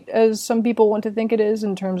great as some people want to think it is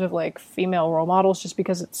in terms of, like, female role models, just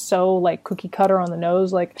because it's so, like, cookie cutter on the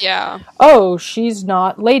nose. Like, oh, she's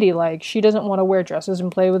not ladylike. She doesn't want to wear dresses and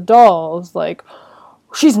play with dolls. Like,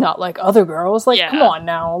 she's not like other girls. Like, come on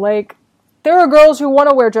now. Like... There are girls who want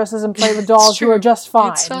to wear dresses and play with dolls who are just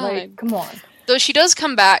fine. Like, come on. Though she does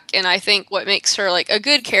come back, and I think what makes her like a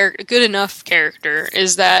good enough character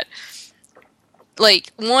is that,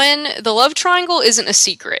 like, one, the love triangle isn't a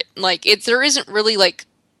secret. Like, there isn't really like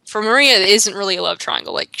for Maria, it isn't really a love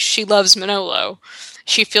triangle. Like, she loves Manolo.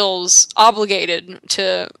 She feels obligated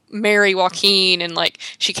to marry Joaquin, and like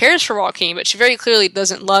she cares for Joaquin, but she very clearly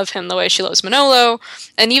doesn't love him the way she loves Manolo.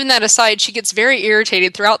 And even that aside, she gets very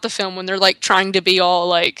irritated throughout the film when they're like trying to be all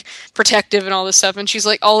like protective and all this stuff, and she's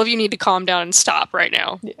like, all of you need to calm down and stop right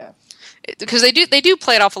now. Yeah. Because they do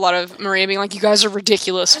play it off a lot of Maria being like, you guys are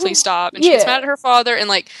ridiculous, please stop. And she gets mad at her father, and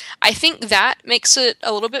like I think that makes it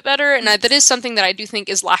a little bit better, and that is something that I do think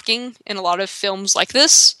is lacking in a lot of films like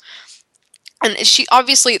this. And she,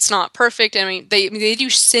 obviously it's not perfect. I mean, they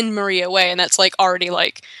do send Maria away, and that's like already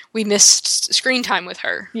like we missed screen time with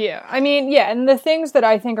her. Yeah, I mean, yeah, and the things that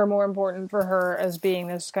I think are more important for her as being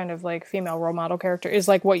this kind of like female role model character is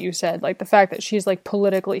like what you said, like the fact that she's like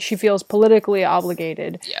she feels politically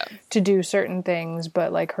obligated to do certain things,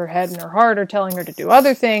 but like her head and her heart are telling her to do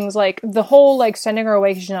other things. Like the whole like sending her away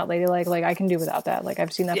because she's not ladylike, like I can do without that. Like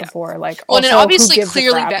I've seen that before. Like well, also, and obviously it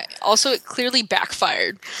clearly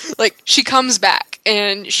backfired. Like she comes back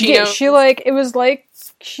and she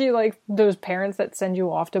she like those parents that send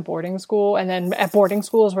you off to boarding school, and then at boarding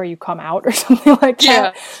school is where you come out or something like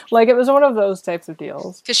that. Like it was one of those types of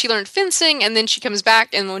deals. Because she learned fencing, and then she comes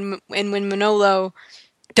back, and when Manolo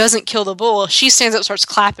doesn't kill the bull, she stands up and starts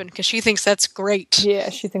clapping because she thinks that's great. Yeah,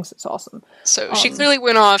 she thinks it's awesome. So she clearly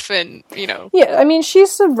went off and, Yeah, I mean, she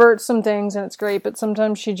subverts some things and it's great, but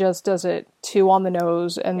sometimes she just does it too on the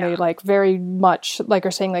nose, and they like very much like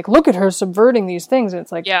are saying like, look at her subverting these things, and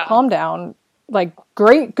it's like, calm down. Like,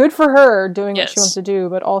 great, good for her doing what she wants to do,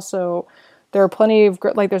 but also there are plenty of,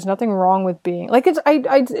 like, there's nothing wrong with being, like,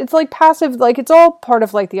 it's like passive, like, it's all part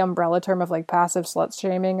of, like, the umbrella term of, like, passive slut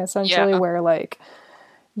shaming, essentially, where, like,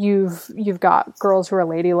 you've got girls who are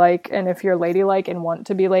ladylike, and if you're ladylike and want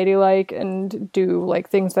to be ladylike and do, like,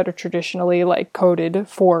 things that are traditionally, like, coded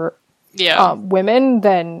for women,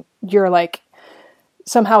 then you're, like,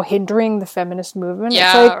 somehow hindering the feminist movement. It's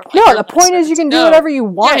like, no, the point is you can do whatever you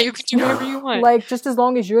want. Yeah, you can do whatever you want. Like, just as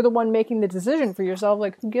long as you're the one making the decision for yourself,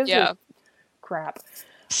 like, who gives a crap?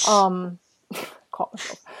 Call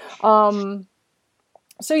myself.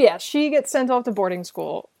 So yeah, she gets sent off to boarding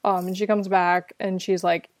school, and she comes back, and she's,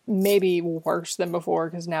 like, maybe worse than before,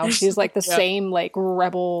 because now she's, like, the same, like,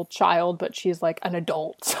 rebel child, but she's, like, an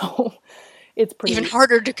adult, so... It's pretty even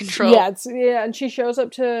harder to control. Yeah, and she shows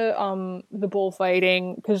up to the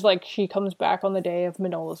bullfighting because like she comes back on the day of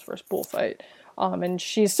Manolo's first bullfight. And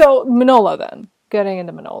she's Manolo then getting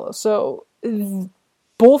into Manolo. So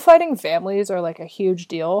bullfighting families are like a huge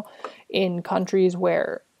deal in countries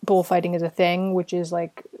where bullfighting is a thing, which is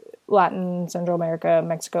like Latin, Central America,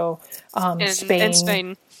 Mexico,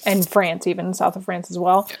 Spain, and France, even south of France as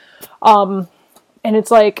well. Yeah. And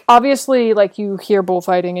it's like obviously like you hear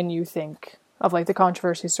bullfighting and you think of like the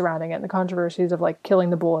controversies surrounding it, and the controversies of like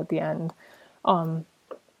killing the bull at the end,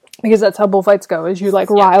 because that's how bullfights go. Is you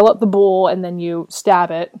like rile up the bull and then you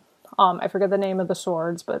stab it. I forget the name of the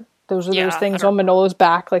swords, but those are those things on Manolo's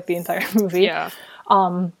back, like the entire movie. Yeah.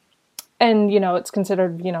 And it's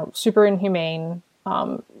considered super inhumane.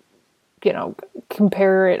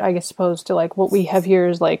 Compare it, I suppose, to like what we have here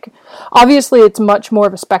is like obviously it's much more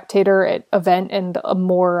of a spectator event and a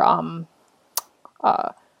more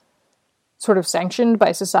sort of sanctioned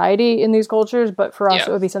by society in these cultures, but for us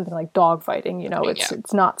it would be something like dog fighting.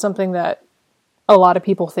 It's not something that a lot of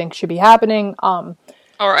people think should be happening. For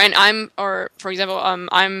example,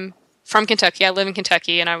 I'm from Kentucky. I live in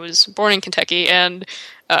Kentucky, and I was born in Kentucky, and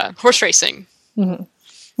horse racing. Mm-hmm.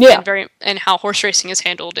 Yeah, and how horse racing is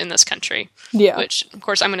handled in this country. Yeah, which of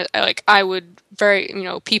course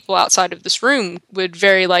people outside of this room would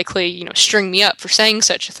very likely string me up for saying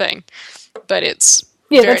such a thing, but it's.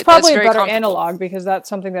 Yeah, that's probably a better analog because that's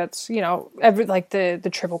something that's, like the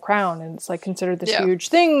Triple Crown, and it's like considered this huge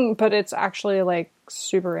thing, but it's actually like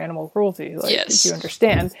super animal cruelty, like if you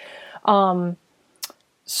understand.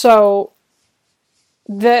 So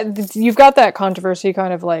you've got that controversy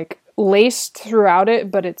kind of like laced throughout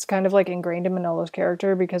it, but it's kind of like ingrained in Manolo's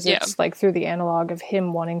character because it's like through the analog of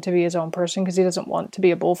him wanting to be his own person because he doesn't want to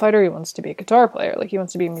be a bullfighter, he wants to be a guitar player, like he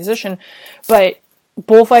wants to be a musician, but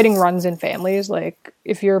bullfighting runs in families. Like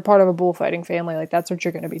if you're a part of a bullfighting family, like that's what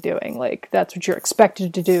you're going to be doing. Like that's what you're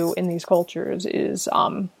expected to do in these cultures is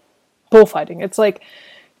bullfighting. It's like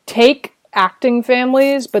take acting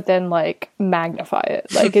families, but then like magnify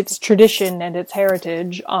it. Like it's tradition and it's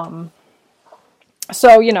heritage.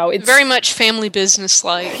 So it's very much family business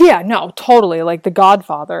like. Yeah, no, totally like The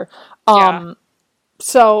Godfather.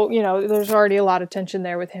 So, there's already a lot of tension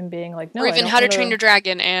there with him being like, no, or even How to Train Your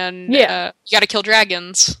Dragon, and you gotta kill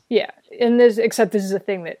dragons. Yeah, and except this is a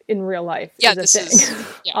thing that in real life is a thing.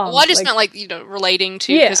 Well, I just meant like, relating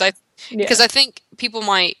to, because I think people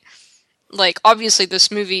might, like, obviously this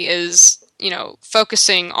movie is,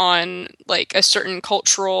 focusing on, like, a certain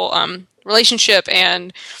cultural relationship,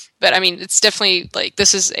 but I mean, it's definitely like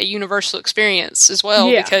this is a universal experience as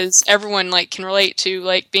well because everyone like can relate to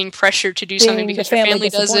like being pressured to do something because your family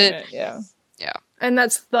does it. Yeah. And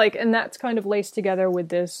that's kind of laced together with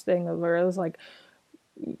this thing of where it was like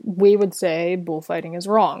we would say bullfighting is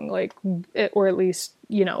wrong, like, or at least,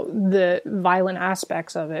 you know, the violent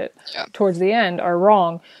aspects of it towards the end are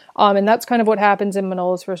wrong. And that's kind of what happens in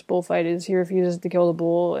Manolo's first bullfight is he refuses to kill the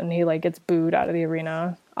bull and he like gets booed out of the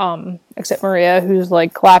arena. Except Maria, who's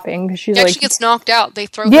like clapping because she's she gets knocked out. They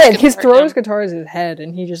throw his guitar is his head,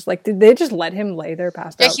 and he just like they just let him lay there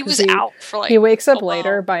passed out. Yeah, he was out for like he wakes up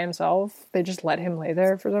later by himself. They just let him lay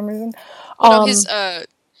there for some reason.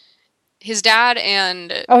 His dad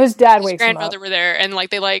and his dad wakes grandmother him up. Were there, and like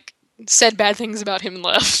they like said bad things about him and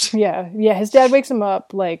left. Yeah. His dad wakes him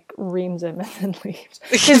up, like reams him, and then leaves.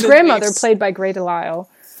 His grandmother, played by Grey DeLisle,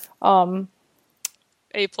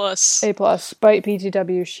 A+. By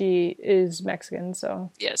PTW, she is Mexican,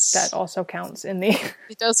 so yes, that also counts in the.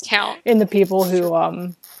 It does count in the people who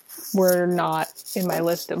were not in my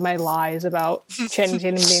list of my lies about Channing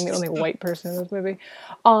Tatum being the only white person in this movie.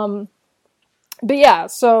 But yeah,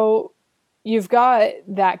 so you've got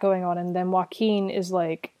that going on, and then Joaquin is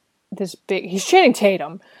like this big. He's Channing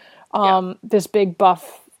Tatum, this big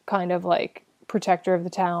buff kind of like protector of the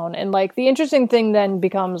town, and like the interesting thing then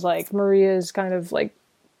becomes like Maria's kind of like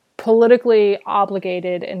politically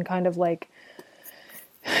obligated and kind of like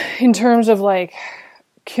in terms of like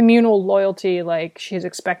communal loyalty, like she's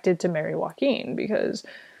expected to marry Joaquin because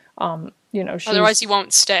you know, otherwise he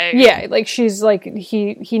won't stay. Yeah, like she's like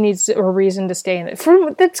he needs a reason to stay in it.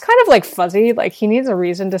 That's kind of like fuzzy. Like he needs a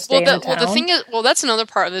reason to stay in the town. Well, the thing is, that's another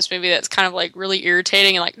part of this movie that's kind of like really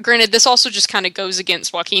irritating. And like, granted, this also just kind of goes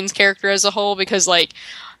against Joaquin's character as a whole because like,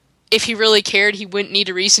 if he really cared, he wouldn't need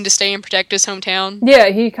a reason to stay and protect his hometown. Yeah,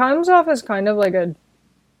 he comes off as kind of like a.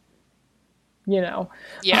 You know,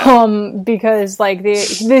 because like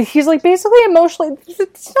he's like basically emotionally.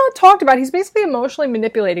 It's not talked about. He's basically emotionally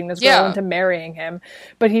manipulating this girl into marrying him,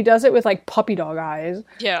 but he does it with like puppy dog eyes.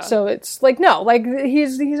 Yeah. So it's like no, like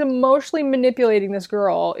he's emotionally manipulating this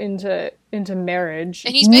girl into marriage,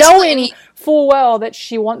 and he's knowing full well that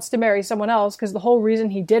she wants to marry someone else. Because the whole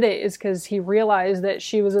reason he did it is because he realized that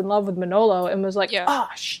she was in love with Manolo and was like,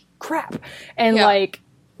 crap, and like.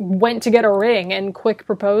 Went to get a ring and quick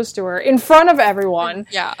proposed to her in front of everyone.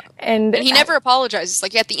 Yeah. And he never apologizes.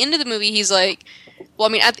 Like, at the end of the movie, he's like... Well,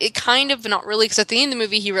 I mean, it kind of, not really, because at the end of the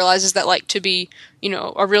movie, he realizes that, like, to be, you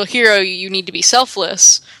know, a real hero, you need to be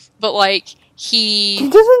selfless. But, like, he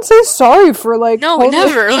doesn't say sorry for, like... No,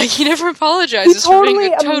 never. Like, he never apologizes for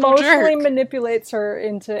being a total jerk. He emotionally manipulates her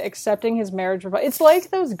into accepting his marriage. It's like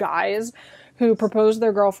those guys... who propose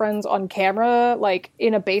their girlfriends on camera, like,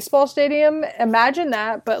 in a baseball stadium. Imagine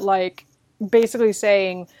that, but, like, basically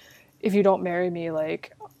saying, if you don't marry me,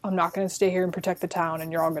 like, I'm not going to stay here and protect the town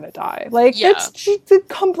and you're all going to die. Like,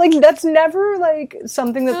 that's never, like,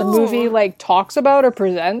 something that the movie, like, talks about or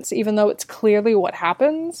presents, even though it's clearly what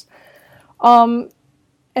happens.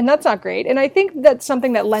 And that's not great. And I think that's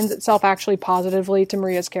something that lends itself actually positively to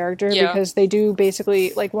Maria's character because they do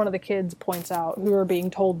basically, like one of the kids points out, who are being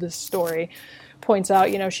told this story, points out,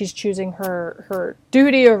 you know, she's choosing her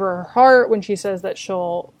duty over her heart when she says that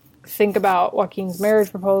she'll think about Joaquin's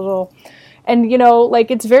marriage proposal. And, you know, like,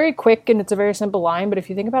 it's very quick and it's a very simple line, but if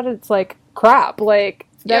you think about it, it's like, crap. Like,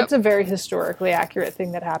 that's a very historically accurate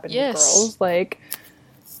thing that happened to girls. Like...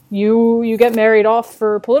 You get married off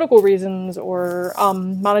for political reasons or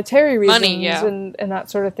monetary reasons and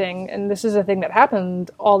that sort of thing. And this is a thing that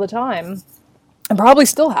happened all the time and probably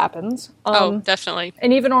still happens. Definitely.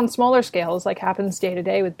 And even on smaller scales, like happens day to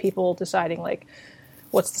day with people deciding like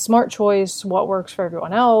what's the smart choice, what works for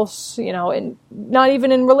everyone else, you know, and not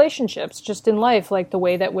even in relationships, just in life, like the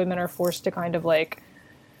way that women are forced to kind of like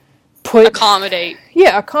accommodate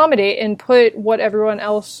and put what everyone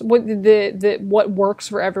else what works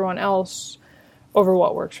for everyone else over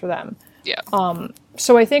what works for them.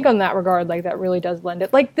 So I think on that regard, like, that really does lend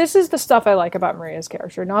it. Like, this is the stuff I like about Maria's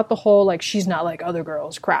character, not the whole like she's not like other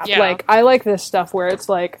girls crap. Like, I like this stuff where it's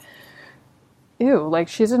like, ew, like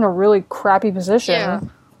she's in a really crappy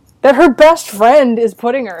position that her best friend is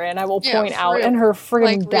putting her in, I will point out, and her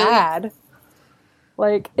friggin' dad. Really?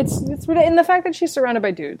 Like, it's and the fact that she's surrounded by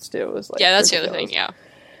dudes, too, is, like... Yeah, that's the other thing,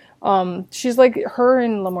 She's, like, her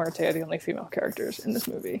and La Muerte are the only female characters in this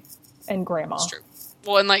movie. And Grandma. That's true.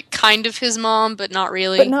 Well, and, like, kind of his mom, but not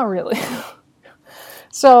really. But not really.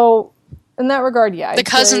 So, in that regard, yeah. The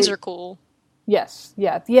cousins are cool. Yes, the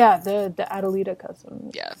Adelita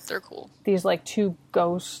cousins. Yeah, they're cool. These, like, two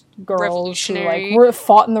ghost girls who, like,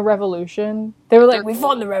 fought in the Revolution. They were like, we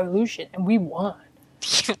fought in the Revolution, and we won.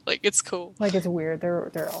 Like, it's cool. Like, it's weird.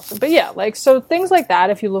 They're awesome. But yeah, like, so things like that,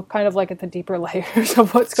 if you look kind of like at the deeper layers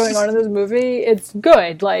of what's going on in this movie, it's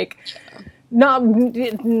good. Like,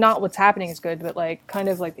 not what's happening is good, but like kind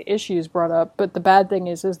of like the issues brought up. But the bad thing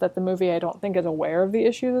is that the movie I don't think is aware of the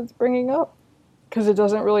issue that's bringing up because it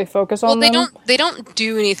doesn't really focus on them. They don't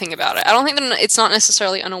do anything about it. I don't think it's not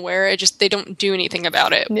necessarily unaware. It just they don't do anything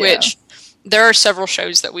about it. Yeah. Which there are several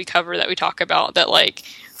shows that we cover that we talk about that like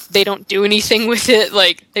they don't do anything with it.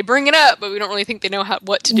 Like they bring it up, but we don't really think they know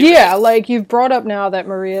what to do. Yeah, with it. Like you've brought up now that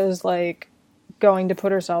Maria's like going to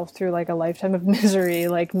put herself through like a lifetime of misery,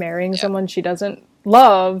 like marrying someone she doesn't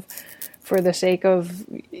love for the sake of,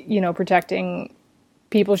 protecting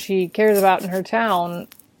people she cares about in her town,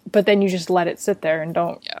 but then you just let it sit there and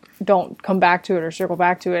don't come back to it or circle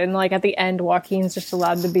back to it. And like at the end, Joaquin's just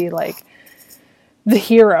allowed to be like the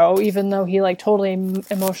hero, even though he like totally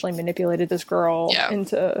emotionally manipulated this girl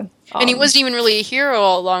into and he wasn't even really a hero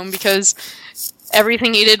all along because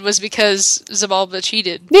everything he did was because Xibalba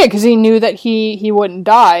cheated. Yeah, because he knew that he wouldn't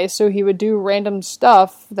die, so he would do random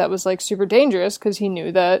stuff that was, like, super dangerous, because he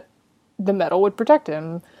knew that the metal would protect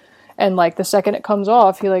him. And, like, the second it comes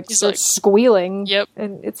off, he, like, starts squealing. Yep.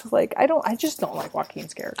 And it's like, I just don't like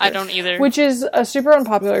Joaquin's character. I don't either. Which is a super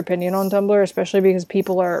unpopular opinion on Tumblr, especially because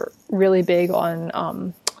people are really big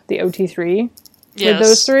on the OT3 with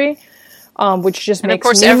those three. Which just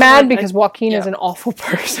makes me mad because Joaquin is an awful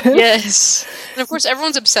person. Yes. And of course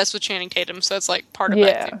everyone's obsessed with Channing Tatum, so it's like part of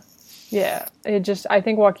that too. Yeah. I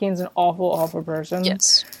think Joaquin's an awful, awful person.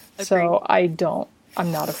 Yes. Agreed. So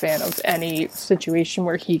I'm not a fan of any situation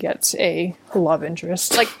where he gets a love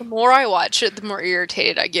interest. Like, the more I watch it, the more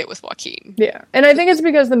irritated I get with Joaquin. Yeah. And I think it's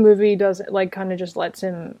because the movie doesn't, like, kind of just lets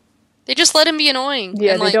him... They just let him be annoying.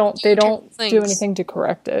 Yeah, and, they don't do anything to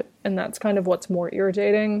correct it. And that's kind of what's more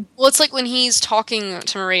irritating. Well, it's like when he's talking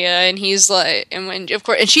to Maria and he's like, and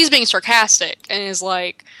she's being sarcastic and is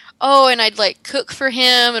like, oh, and I'd like cook for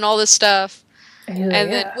him and all this stuff.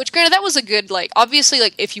 And then, which granted, that was a good, like, obviously,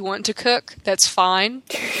 like, if you want to cook, that's fine.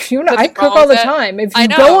 I cook all the time. If you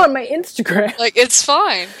go on my Instagram, like, it's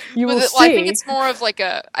fine. You will see. I think it's more of like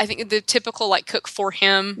I think the typical, like, cook for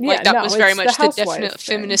him. Yeah, like, that was very much the definite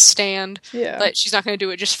feminist stand. Yeah. Like, she's not going to do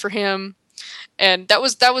it just for him. And that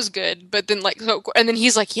was good. But then, like, and then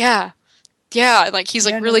he's like, yeah, like, he's,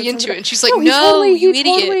 like, really into it. And she's like, no, you idiot.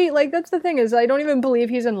 Totally, like, that's the thing, is I don't even believe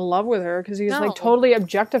he's in love with her, because he's, like, totally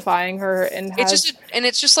objectifying her, and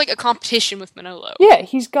it's just, like, a competition with Manolo. Yeah,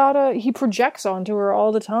 he projects onto her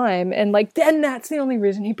all the time, and, like, then that's the only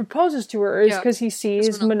reason he proposes to her, is because he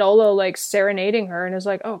sees Manolo, like, serenading her, and is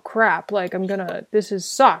like, oh, crap, like,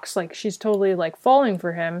 sucks, like, she's totally, like, falling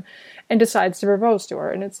for him, and decides to propose to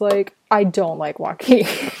her, and it's like, I don't like Joaquin.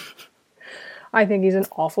 I think he's an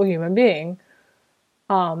awful human being.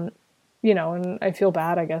 And I feel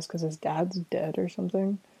bad, I guess, because his dad's dead or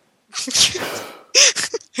something.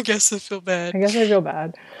 I guess I feel bad. Because his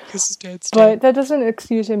dad's dead. But that doesn't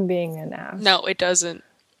excuse him being an ass. No, it doesn't.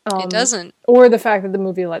 It doesn't. Or the fact that the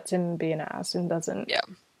movie lets him be an ass and doesn't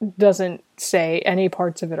say any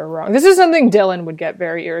parts of it are wrong. This is something Dylan would get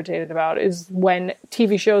very irritated about, is when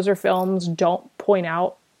TV shows or films don't point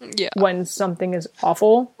out when something is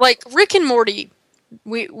awful. Like Rick and Morty,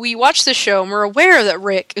 we watch the show and we're aware that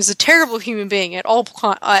Rick is a terrible human being at all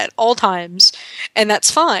times, and that's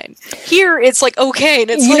fine. Here it's like okay, and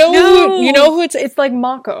it's who it's like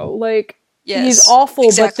Mako. Like he's awful,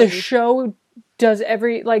 exactly. But the show does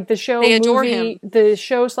the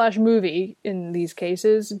show/movie in these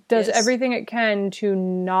cases does everything it can to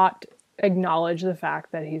not acknowledge the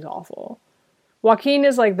fact that he's awful. Joaquin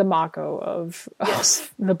is like the Mako of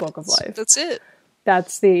the Book of Life. That's it.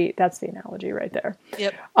 That's the analogy right there.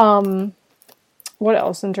 Yep. What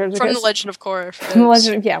else in terms of The Legend of Korra? From the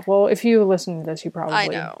Legend, well, if you listen to this, you probably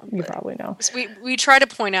know. We try to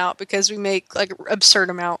point out because we make like absurd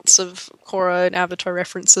amounts of Korra and Avatar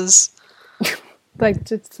references. Like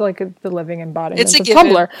it's like the living embodiment of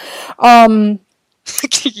Tumblr.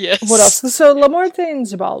 Yes. What else? So La Muerte and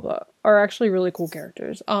Xibalba are actually really cool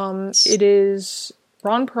characters. It is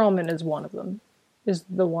Ron Perlman is one of them. Is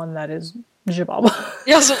the one that is Xibalba.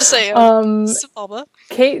 Yeah, I was about to say Xibalba.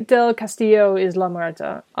 Kate del Castillo is La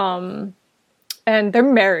Muerta. And they're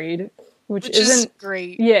married, which isn't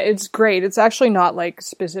great. Yeah, it's great. It's actually not like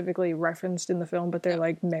specifically referenced in the film, but they're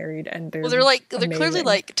like married and they're they're clearly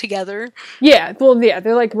like together. Yeah, well, yeah,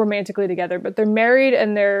 they're like romantically together, but they're married,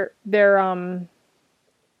 and their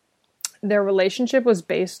relationship was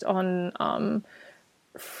based on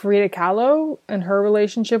Frida Kahlo and her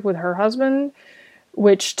relationship with her husband,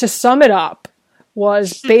 which, to sum it up,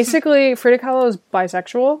 was basically Frida Kahlo is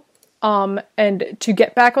bisexual, And to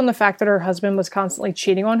get back on the fact that her husband was constantly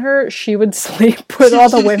cheating on her, she would sleep with all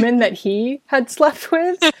the women that he had slept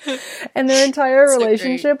with. And their entire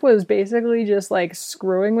relationship was basically just, like,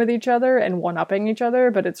 screwing with each other and one-upping each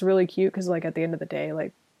other. But it's really cute because, like, at the end of the day,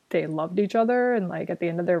 like, they loved each other. And, like, at the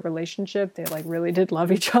end of their relationship, they, like, really did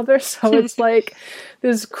love each other. So it's, like,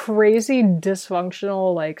 this crazy,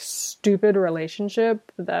 dysfunctional, like, stupid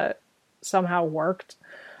relationship that somehow worked.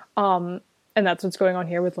 And that's what's going on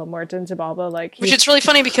here with La Muerte and Xibalba. Like, which it's really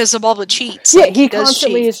funny because Xibalba cheats. Yeah, like, he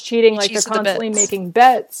constantly is cheating. Like, they're constantly making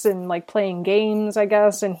bets and, like, playing games, I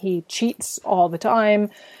guess, and he cheats all the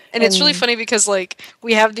time. And it's really funny because, like,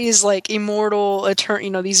 we have these, like, immortal,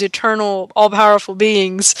 these eternal, all-powerful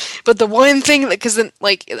beings, but the one thing that, because then,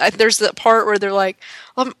 like, there's that part where they're like,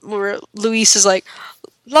 where Luis is like,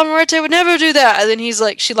 La Muerte would never do that, and then he's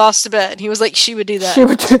like, she lost a bet, and he was like, she would do that. She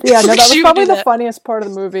would do, yeah, no, that was probably the funniest part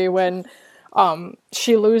of the movie when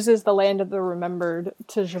she loses the land of the remembered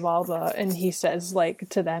to Xibalba, and he says, like,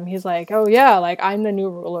 to them, he's like, oh yeah, like, I'm the new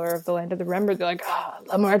ruler of the land of the remembered. They're like,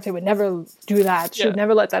 La Muerte would never do that. She would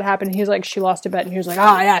never let that happen. And he's like, she lost a bet, and he was like,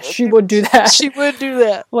 yeah, she would do that. She would do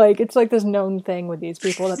that. Like, it's like this known thing with these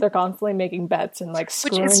people that they're constantly making bets and, like,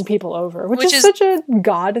 screwing people over, which is such a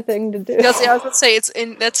god thing to do. I was going to say,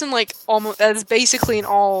 that's in, like, almost, that's basically in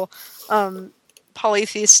all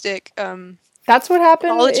polytheistic that's what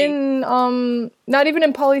happened in, not even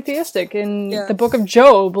in polytheistic, in the Book of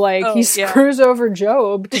Job. Like, he screws over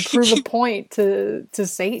Job to prove a point to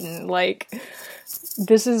Satan. Like,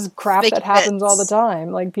 this is crap that happens all the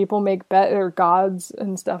time. Like, people make or gods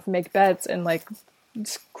and stuff make bets and, like,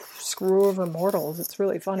 screw over mortals. It's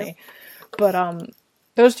really funny. But,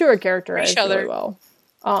 those two are characterized really well.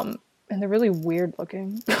 And they're really weird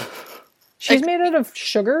looking. She's made out of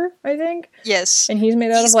sugar, I think. Yes. And he's made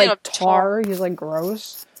out of, like, tar. He's, like,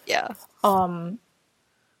 gross. Yeah. But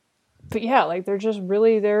yeah, like, they're just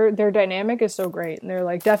really, their dynamic is so great. And they're,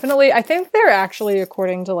 like, definitely, I think they're actually,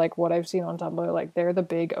 according to, like, what I've seen on Tumblr, like, they're the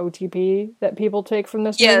big OTP that people take from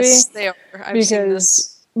this movie. Yes, they are. I've seen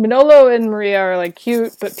this. Manolo and Maria are, like,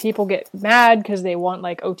 cute, but people get mad because they want,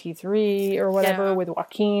 like, OT3 or whatever with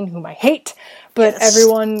Joaquin, whom I hate. But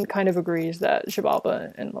everyone kind of agrees that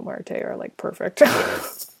Xibalba and La Muerte are, like, perfect. A+,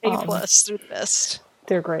 they're the best.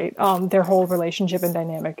 They're great. Their whole relationship and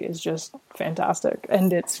dynamic is just fantastic.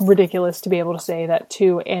 And it's ridiculous to be able to say that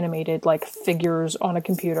two animated, like, figures on a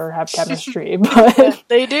computer have chemistry. But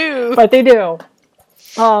they do. But they do.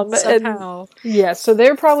 Somehow. So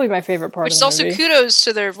they're probably my favorite part of the movie. Which is also kudos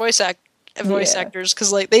to their voice actors,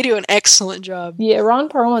 because, like, they do an excellent job. Yeah, Ron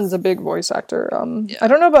Perlman's a big voice actor. I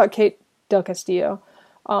don't know about Kate Del Castillo.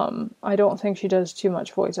 I don't think she does too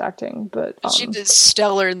much voice acting, but she did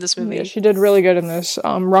stellar in this movie. Yeah, she did really good in this.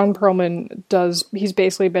 Ron Perlman he's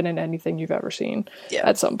basically been in anything you've ever seen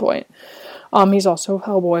at some point. He's also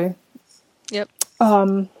Hellboy. Yep.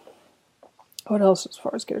 What else as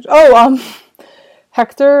far as characters?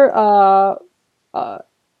 Hector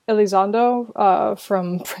Elizondo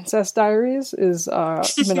from Princess Diaries is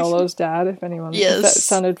Manolo's dad, if anyone if that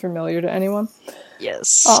sounded familiar to anyone.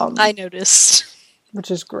 Yes, I noticed. Which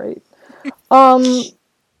is great.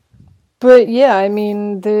 But yeah, I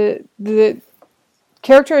mean, the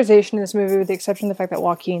characterization in this movie, with the exception of the fact that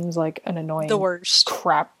Joaquin's, like, an annoying, the worst,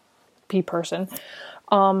 crappy person,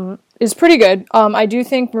 is pretty good. I do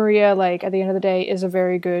think Maria, like, at the end of the day, is a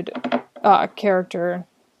very good character,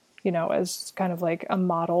 you know, as kind of like a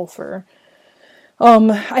model for,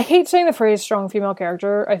 I hate saying the phrase strong female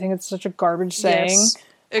character. I think it's such a garbage saying. Yes,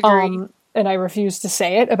 agreed. And I refuse to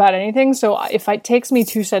say it about anything, so if it takes me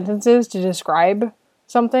 2 sentences to describe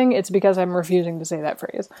something, it's because I'm refusing to say that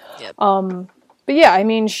phrase. Yep. But yeah, I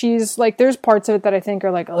mean, she's, like, there's parts of it that I think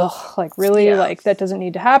are like, ugh, like, really, like, that doesn't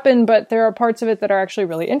need to happen, but there are parts of it that are actually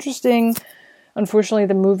really interesting. Unfortunately,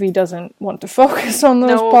 the movie doesn't want to focus on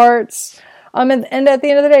those parts. And at the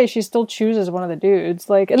end of the day, she still chooses one of the dudes.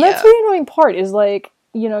 Like, and that's the annoying part, is, like,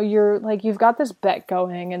 you know, you're, like, you've got this bet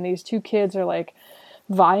going, and these 2 kids are, like,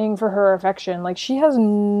 vying for her affection. Like, she has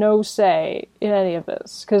no say in any of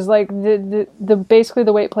this. Because, like, the basically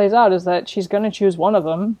the way it plays out is that she's going to choose one of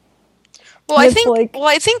them. Well, I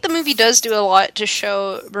think the movie does do a lot to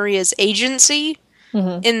show Maria's agency,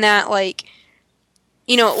 in that, like,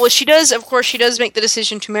 you know, well, she does make the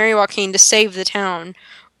decision to marry Joaquin to save the town,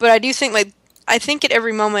 but I do think, like, I think at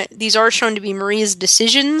every moment these are shown to be Maria's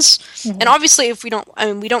decisions, and obviously we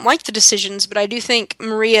don't like the decisions, but I do think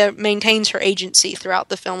Maria maintains her agency throughout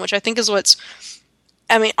the film, which I think is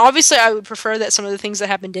obviously I would prefer that some of the things that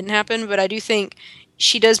happened didn't happen, but I do think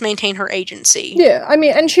she does maintain her agency. Yeah, I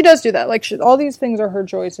mean, and she does do that. Like, all these things are her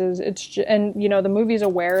choices. And the movie's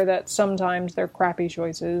aware that sometimes they're crappy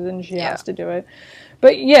choices, and she has to do it.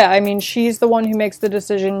 But yeah, I mean, she's the one who makes the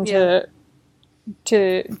decision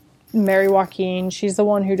to marry Joaquin. She's the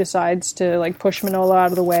one who decides to like push Manolo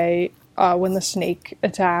out of the way when the snake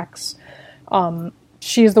attacks.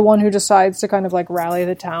 She's the one who decides to kind of like rally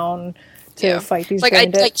the town to fight these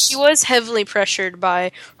bandits. She was heavily pressured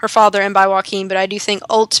by her father and by Joaquin, but I do think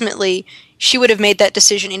ultimately she would have made that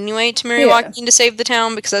decision anyway to marry Joaquin to save the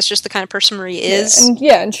town, because that's just the kind of person Marie is.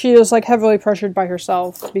 And she is like heavily pressured by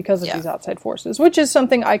herself because of these outside forces, which is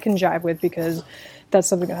something I can jive with because that's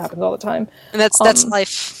something that happens all the time. And that's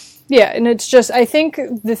life. Yeah, and it's just, I think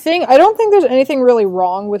I don't think there's anything really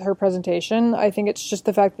wrong with her presentation. I think it's just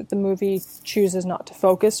the fact that the movie chooses not to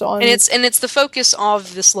focus on... And it's the focus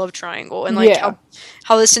of this love triangle, and like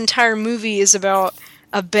how this entire movie is about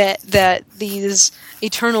a bet that these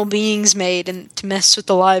eternal beings made and to mess with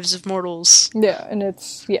the lives of mortals. Yeah, and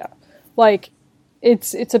it's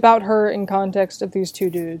about her in context of these two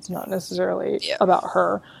dudes, not necessarily about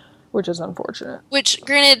her, which is unfortunate. Which,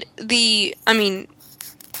 granted,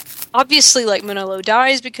 obviously, like, Manolo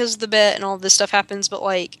dies because of the bet and all this stuff happens, but,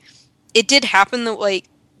 like, it did happen that, like,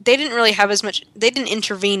 they didn't really have as much... They didn't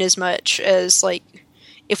intervene as much as, like,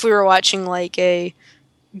 if we were watching, like, a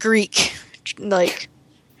Greek, like,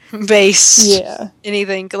 base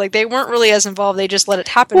anything. Like, they weren't really as involved. They just let it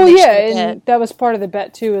happen. Well, and that was part of the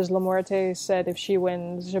bet, too, as La Muerte said if she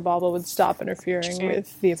wins, Xibalba would stop interfering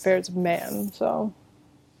with the affairs of man, so...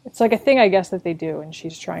 It's, like, a thing, I guess, that they do, and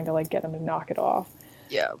she's trying to, like, get him to knock it off.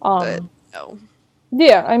 Yeah, but no.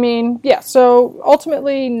 Yeah, I mean, so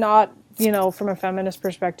ultimately not, from a feminist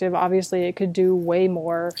perspective, obviously it could do way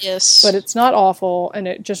more. Yes. But it's not awful, and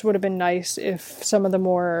it just would have been nice if some of the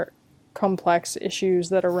more complex issues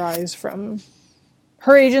that arise from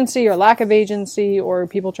her agency or lack of agency or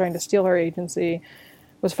people trying to steal her agency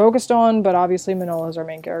was focused on, but obviously Manolo's our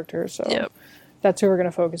main character, so that's who we're going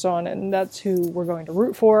to focus on, and that's who we're going to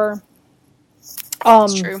root for.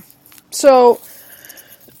 That's true. So...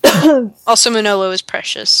 Also, Manolo is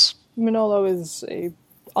precious. Manolo is a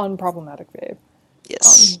unproblematic babe.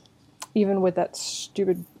 Yes. Even with that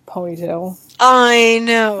stupid ponytail. I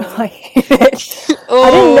know. I hate it.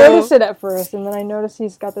 I didn't notice it at first, and then I noticed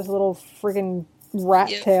he's got this little freaking rat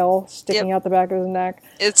tail sticking out the back of his neck.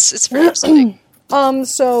 It's very upsetting.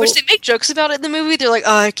 Which they make jokes about it in the movie. They're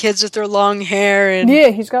like, kids with their long hair, and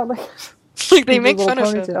he's got like they make fun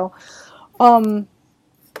ponytail. Of him.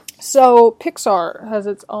 So Pixar has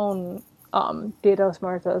its own Dia de los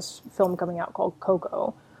Muertos film coming out called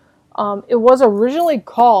Coco. It was originally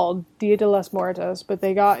called Dia de los Muertos, but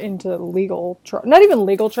they got into not even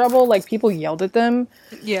legal trouble, like people yelled at them.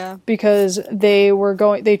 Yeah. Because they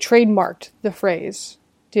trademarked the phrase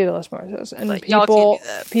Dia de los Muertos. And like,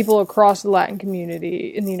 people across the Latin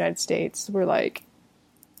community in the United States were like,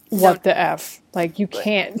 what the F? Like, you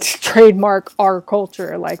can't trademark our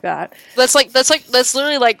culture like that. That's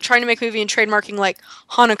literally like trying to make a movie and trademarking like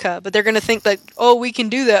Hanukkah, but they're gonna think that, we can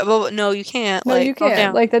do that. But no, you can't. No, you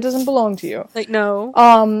can't. Like, that doesn't belong to you. Like,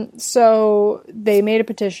 no. So they made a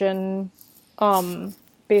petition,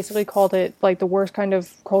 basically called it like the worst kind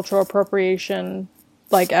of cultural appropriation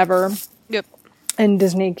like ever. Yep. And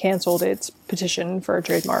Disney canceled its petition for a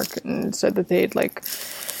trademark and said that they'd like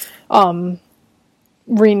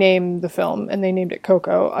rename the film, and they named it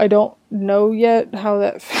Coco. I don't know yet how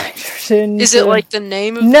that factors in. Is it like the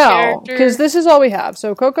name of the character? No, because this is all we have.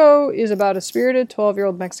 So Coco is about a spirited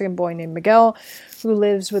 12-year-old Mexican boy named Miguel who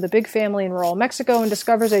lives with a big family in rural Mexico and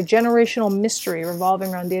discovers a generational mystery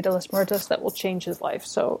revolving around Dia de los Muertos that will change his life.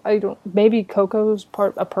 So maybe Coco's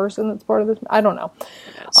a person that's part of this. I don't know.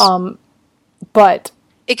 But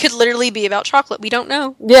it could literally be about chocolate. We don't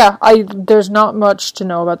know. Yeah, there's not much to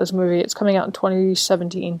know about this movie. It's coming out in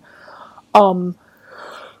 2017. And,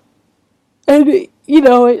 they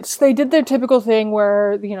did their typical thing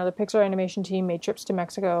where, the Pixar animation team made trips to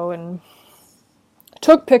Mexico and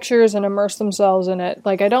took pictures and immersed themselves in it.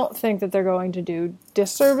 Like, I don't think that they're going to do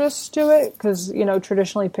disservice to it, because,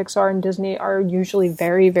 traditionally Pixar and Disney are usually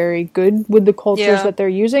very, very good with the cultures that they're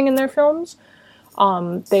using in their films.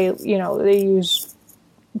 They use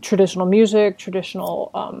traditional music,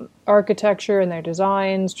 traditional architecture in their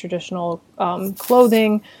designs, traditional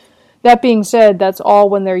clothing. That being said, that's all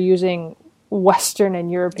when they're using Western and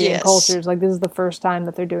European cultures. Like, this is the first time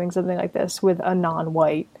that they're doing something like this with a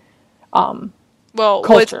non-white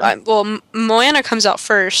culture. Moana comes out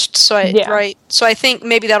first, so I think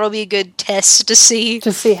maybe that'll be a good test to see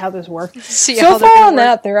how this works. So far on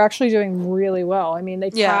that, they're actually doing really well. I mean,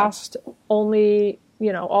 they cast only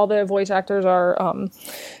all the voice actors are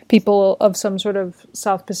people of some sort of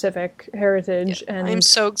South Pacific heritage. Yeah, and I'm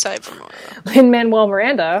so excited for more. Lin-Manuel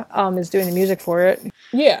Miranda is doing the music for it.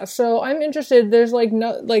 Yeah, so I'm interested. There's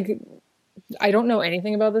I don't know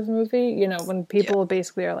anything about this movie. When people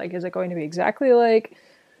basically are like, is it going to be exactly like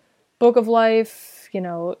Book of Life?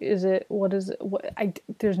 Is it, what is it?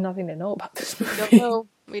 There's nothing to know about this movie.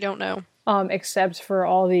 We don't know. Except for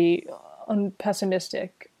all the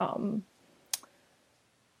pessimistic,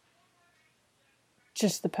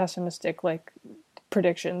 just the pessimistic,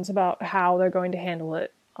 predictions about how they're going to handle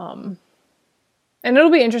it. And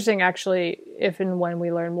it'll be interesting, actually, if and when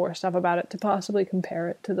we learn more stuff about it, to possibly compare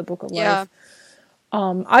it to the Book of Life.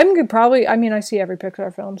 I see every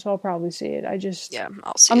Pixar film, so I'll probably see it.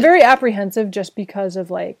 I'll see I'm it. very apprehensive just because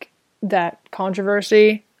of, that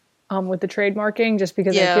controversy with the trademarking, just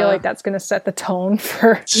because I feel like that's going to set the tone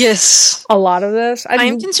for yes, a lot of this.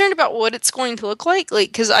 I'm concerned about what it's going to look like,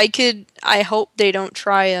 because I hope they don't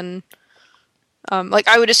try and,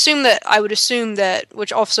 I would assume that,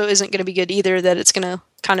 which also isn't going to be good either, that it's going to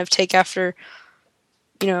kind of take after,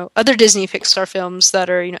 other Disney Pixar films that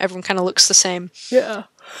are, everyone kind of looks the same. Yeah.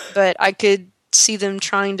 But I could see them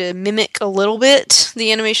trying to mimic a little bit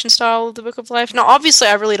the animation style of the Book of Life. Now, obviously,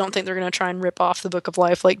 I really don't think they're going to try and rip off the Book of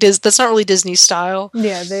Life. That's not really Disney's style.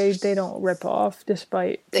 Yeah, they don't rip off,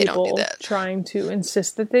 despite people trying to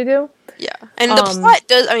insist that they do. Yeah, and the plot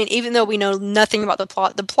does, even though we know nothing about the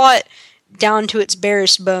plot, down to its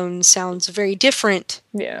barest bones, sounds very different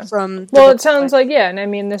from the Well, it sounds like,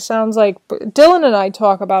 and this sounds like, Dylan and I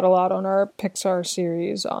talk about a lot on our Pixar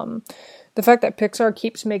series, the fact that Pixar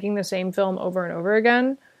keeps making the same film over and over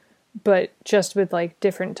again, but just with,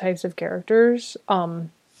 different types of characters.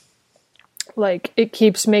 It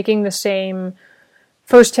keeps making the same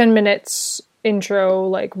first 10 minutes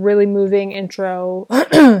intro, really moving intro.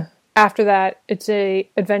 After that, it's a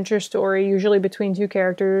adventure story, usually between two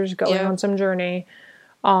characters going on some journey.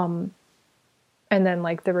 And then,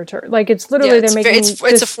 the return. It's literally,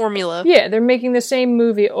 it's a formula. Yeah, they're making the same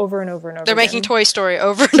movie over and over and over They're again. making Toy Story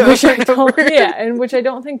over and over. Yeah, and which I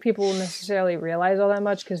don't think people will necessarily realize all that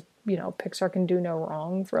much, because, Pixar can do no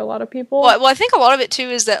wrong for a lot of people. Well, I think a lot of it, too,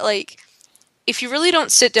 is that, if you really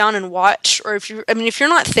don't sit down and watch, or if you're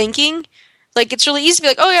not thinking, it's really easy to be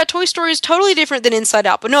like, oh yeah, Toy Story is totally different than Inside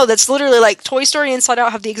Out. But no, that's literally, Toy Story and Inside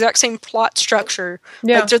Out have the exact same plot structure.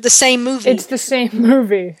 Yeah. They're the same movie. It's the same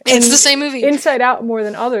movie. It's the same movie. Inside Out, more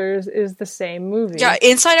than others, is the same movie. Yeah,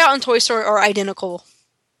 Inside Out and Toy Story are identical.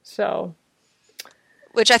 So.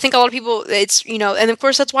 Which I think a lot of people, it's, and of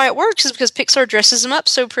course that's why it works, is because Pixar dresses them up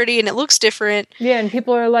so pretty and it looks different. Yeah, and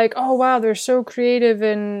people are like, oh wow, they're so creative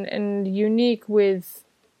and unique with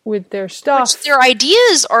their stuff. Which their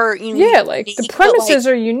ideas are unique. Yeah, the premises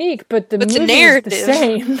are unique, but the narrative is the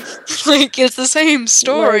same. It's the same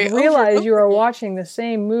story. Realize you are watching the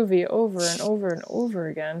same movie over and over and over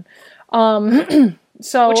again.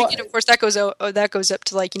 So, which again, of course, that goes up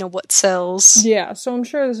to what sells. Yeah, so I'm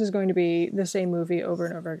sure this is going to be the same movie over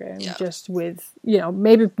and over again, just with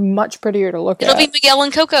maybe much prettier to look at. It'll be Miguel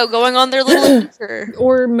and Coco going on their little adventure,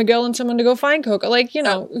 or Miguel and someone to go find Coco.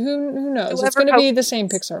 Who knows? It's going to be the same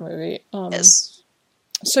Pixar movie. Yes.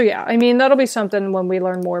 So yeah, that'll be something when we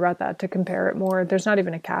learn more about that, to compare it more. There's not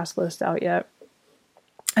even a cast list out yet.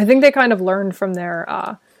 I think they kind of learned from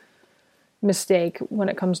their mistake when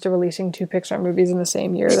it comes to releasing two Pixar movies in the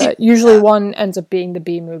same year, that usually one ends up being the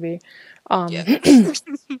B movie. Not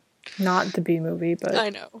the B movie, but I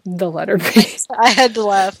know. The letter B. I had to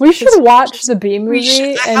laugh. We should watch the B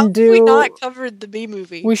movie and do. We not covered the B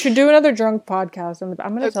movie. We should do another drunk podcast. I'm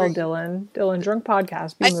going to tell Dylan, drunk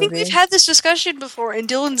podcast B movie. I think we've had this discussion before, and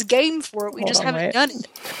Dylan's game for it. We just haven't done it.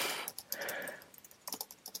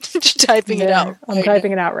 Just typing it out. I'm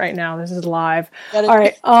typing it out right now. This is live. All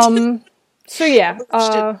right. So yeah,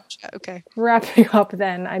 okay. Wrapping up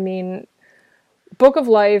then, Book of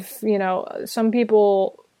Life, some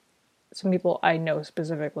people I know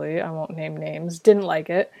specifically, I won't name names, didn't like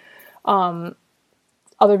it. Other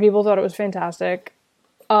people thought it was fantastic.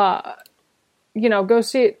 Go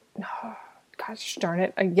see it. Oh, gosh darn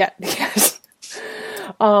it. Yes.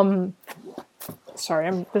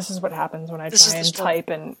 Sorry, this is what happens when I try and type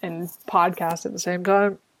and podcast at the same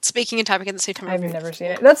time. Speaking and typing at the same time. I've never seen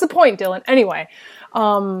it. That's the point, Dylan. Anyway,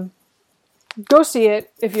 go see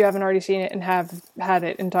it if you haven't already seen it and have had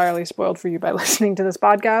it entirely spoiled for you by listening to this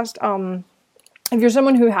podcast. If you're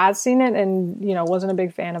someone who has seen it and, wasn't a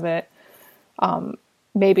big fan of it,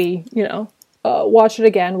 maybe, watch it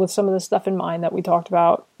again with some of the stuff in mind that we talked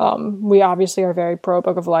about. We obviously are very pro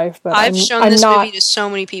Book of Life, but I've shown this movie to so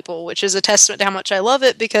many people, which is a testament to how much I love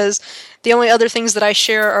it, because the only other things that I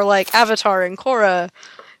share are like Avatar and Korra,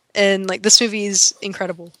 and like this movie is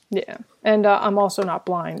incredible. Yeah, and I'm also not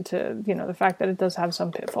blind to the fact that it does have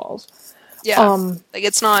some pitfalls. Yeah, like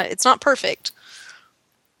it's not perfect,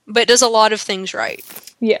 but it does a lot of things right.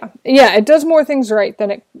 Yeah, it does more things right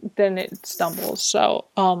than it stumbles. So,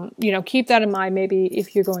 keep that in mind. Maybe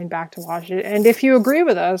if you're going back to watch it, and if you agree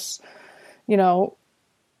with us,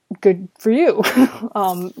 good for you.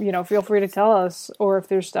 Feel free to tell us, or if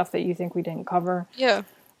there's stuff that you think we didn't cover. Yeah.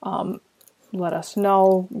 Let us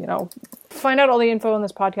know. Find out all the info on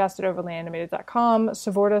this podcast at overlyanimated.com.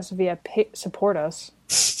 Support us via support us.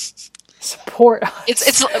 Support us.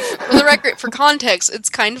 It's for the record, for context, it's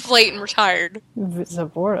kind of late and we're tired.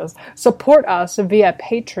 Support us. Support us via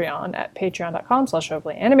Patreon at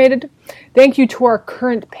patreon.com/overlyanimated. Thank you to our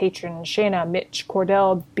current patrons, Shayna, Mitch,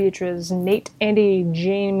 Cordell, Beatrice, Nate, Andy,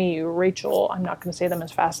 Jamie, Rachel. I'm not going to say them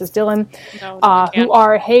as fast as Dylan. No, who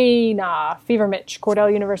are Hey Nah, Fever Mitch,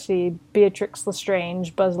 Cordell University, Beatrix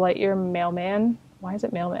Lestrange, Buzz Lightyear, Mailman. Why is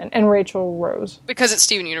it Mailman? And Rachel Rose. Because it's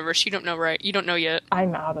Steven Universe. You don't know, right? You don't know yet.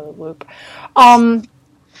 I'm out of the loop.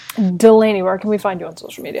 Delaney, where can we find you on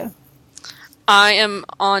social media? I am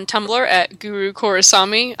on Tumblr at Guru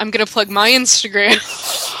Korosami. I'm going to plug my Instagram.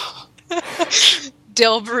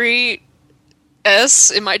 Delbury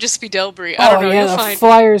S. It might just be Delbury. I don't know. Yeah, the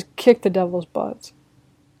Flyers kick the Devil's butts.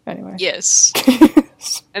 Anyway. Yes.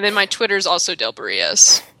 And then my Twitter is also Delbury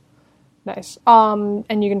S. Nice.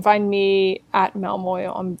 And you can find me at Melmoy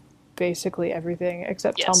on basically everything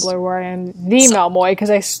except Tumblr, where I am Melmoy,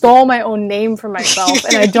 because I stole my own name for myself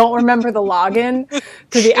and I don't remember the login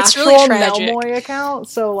to the actual really Melmoy account.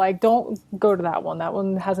 So, don't go to that one. That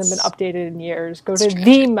one hasn't been updated in years. Go to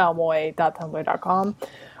themelmoy.tumblr.com.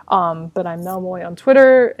 But I'm Melmoy on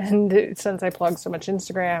Twitter, and since I plug so much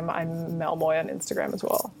Instagram, I'm Melmoy on Instagram as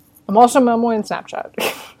well. I'm also Melmoy on Snapchat.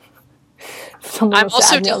 I'm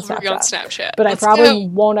also Delbury on Snapchat. But I probably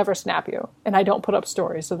won't ever snap you. And I don't put up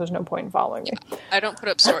stories, so there's no point in following me. I don't put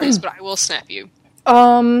up stories, but I will snap you.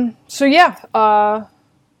 So yeah, I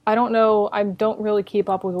don't know. I don't really keep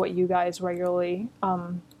up with what you guys regularly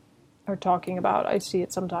are talking about. I see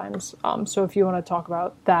it sometimes. So if you want to talk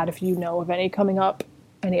about that, if you know of any coming up,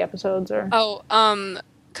 any episodes or...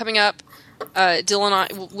 Coming up,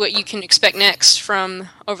 Dylan, what you can expect next from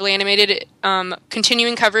Overly Animated,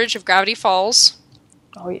 continuing coverage of Gravity Falls.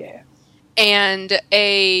 Oh, yeah. And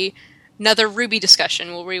another RWBY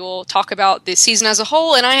discussion where we will talk about the season as a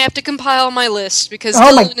whole, and I have to compile my list, because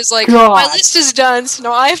Dylan is like, my list is done, so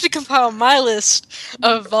now I have to compile my list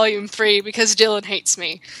of Volume 3, because Dylan hates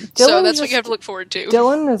me. So that's what you have to look forward to.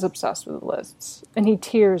 Dylan is obsessed with lists, and he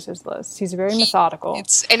tiers his lists. He's very methodical.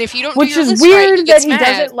 And if you don't Which do your is list weird right, that he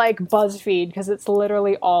doesn't like BuzzFeed, because it's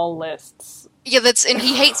literally all lists. Yeah, and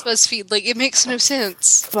he hates BuzzFeed. It makes no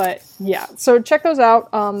sense. But yeah, so check those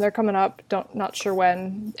out. They're coming up. Not sure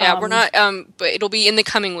when. Yeah, we're not. But it'll be in the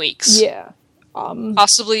coming weeks. Yeah.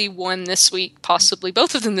 Possibly one this week. Possibly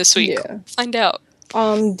both of them this week. Yeah. Find out.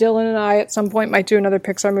 Dylan and I at some point might do another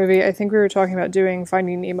Pixar movie. I think we were talking about doing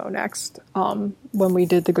Finding Nemo next. When we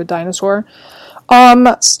did The Good Dinosaur.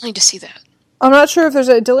 It's nice to see that. I'm not sure if there's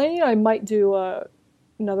Delaney and I might do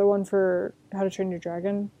another one for How to Train Your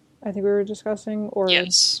Dragon. I think we were discussing, or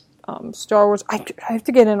Star Wars. I have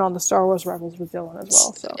to get in on the Star Wars Rebels with Dylan as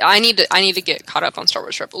well. So I need to get caught up on Star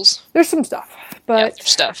Wars Rebels. There's some stuff, but there's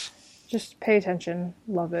stuff. Just pay attention,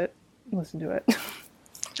 love it, listen to it.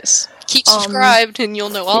 Just keep subscribed, and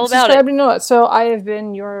you'll know all about it. And know it. So I have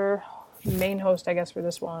been your main host, I guess, for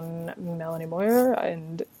this one, Melanie Moyer,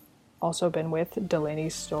 and also been with Delaney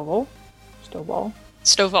Stovall.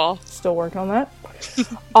 Still working on that.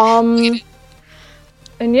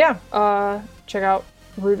 And yeah, check out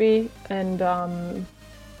RWBY and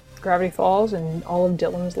Gravity Falls and all of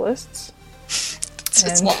Dylan's lists.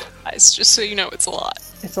 It's a lot, guys. Just so you know, it's a lot.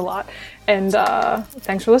 It's a lot. And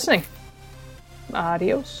thanks for listening.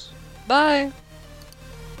 Adios. Bye.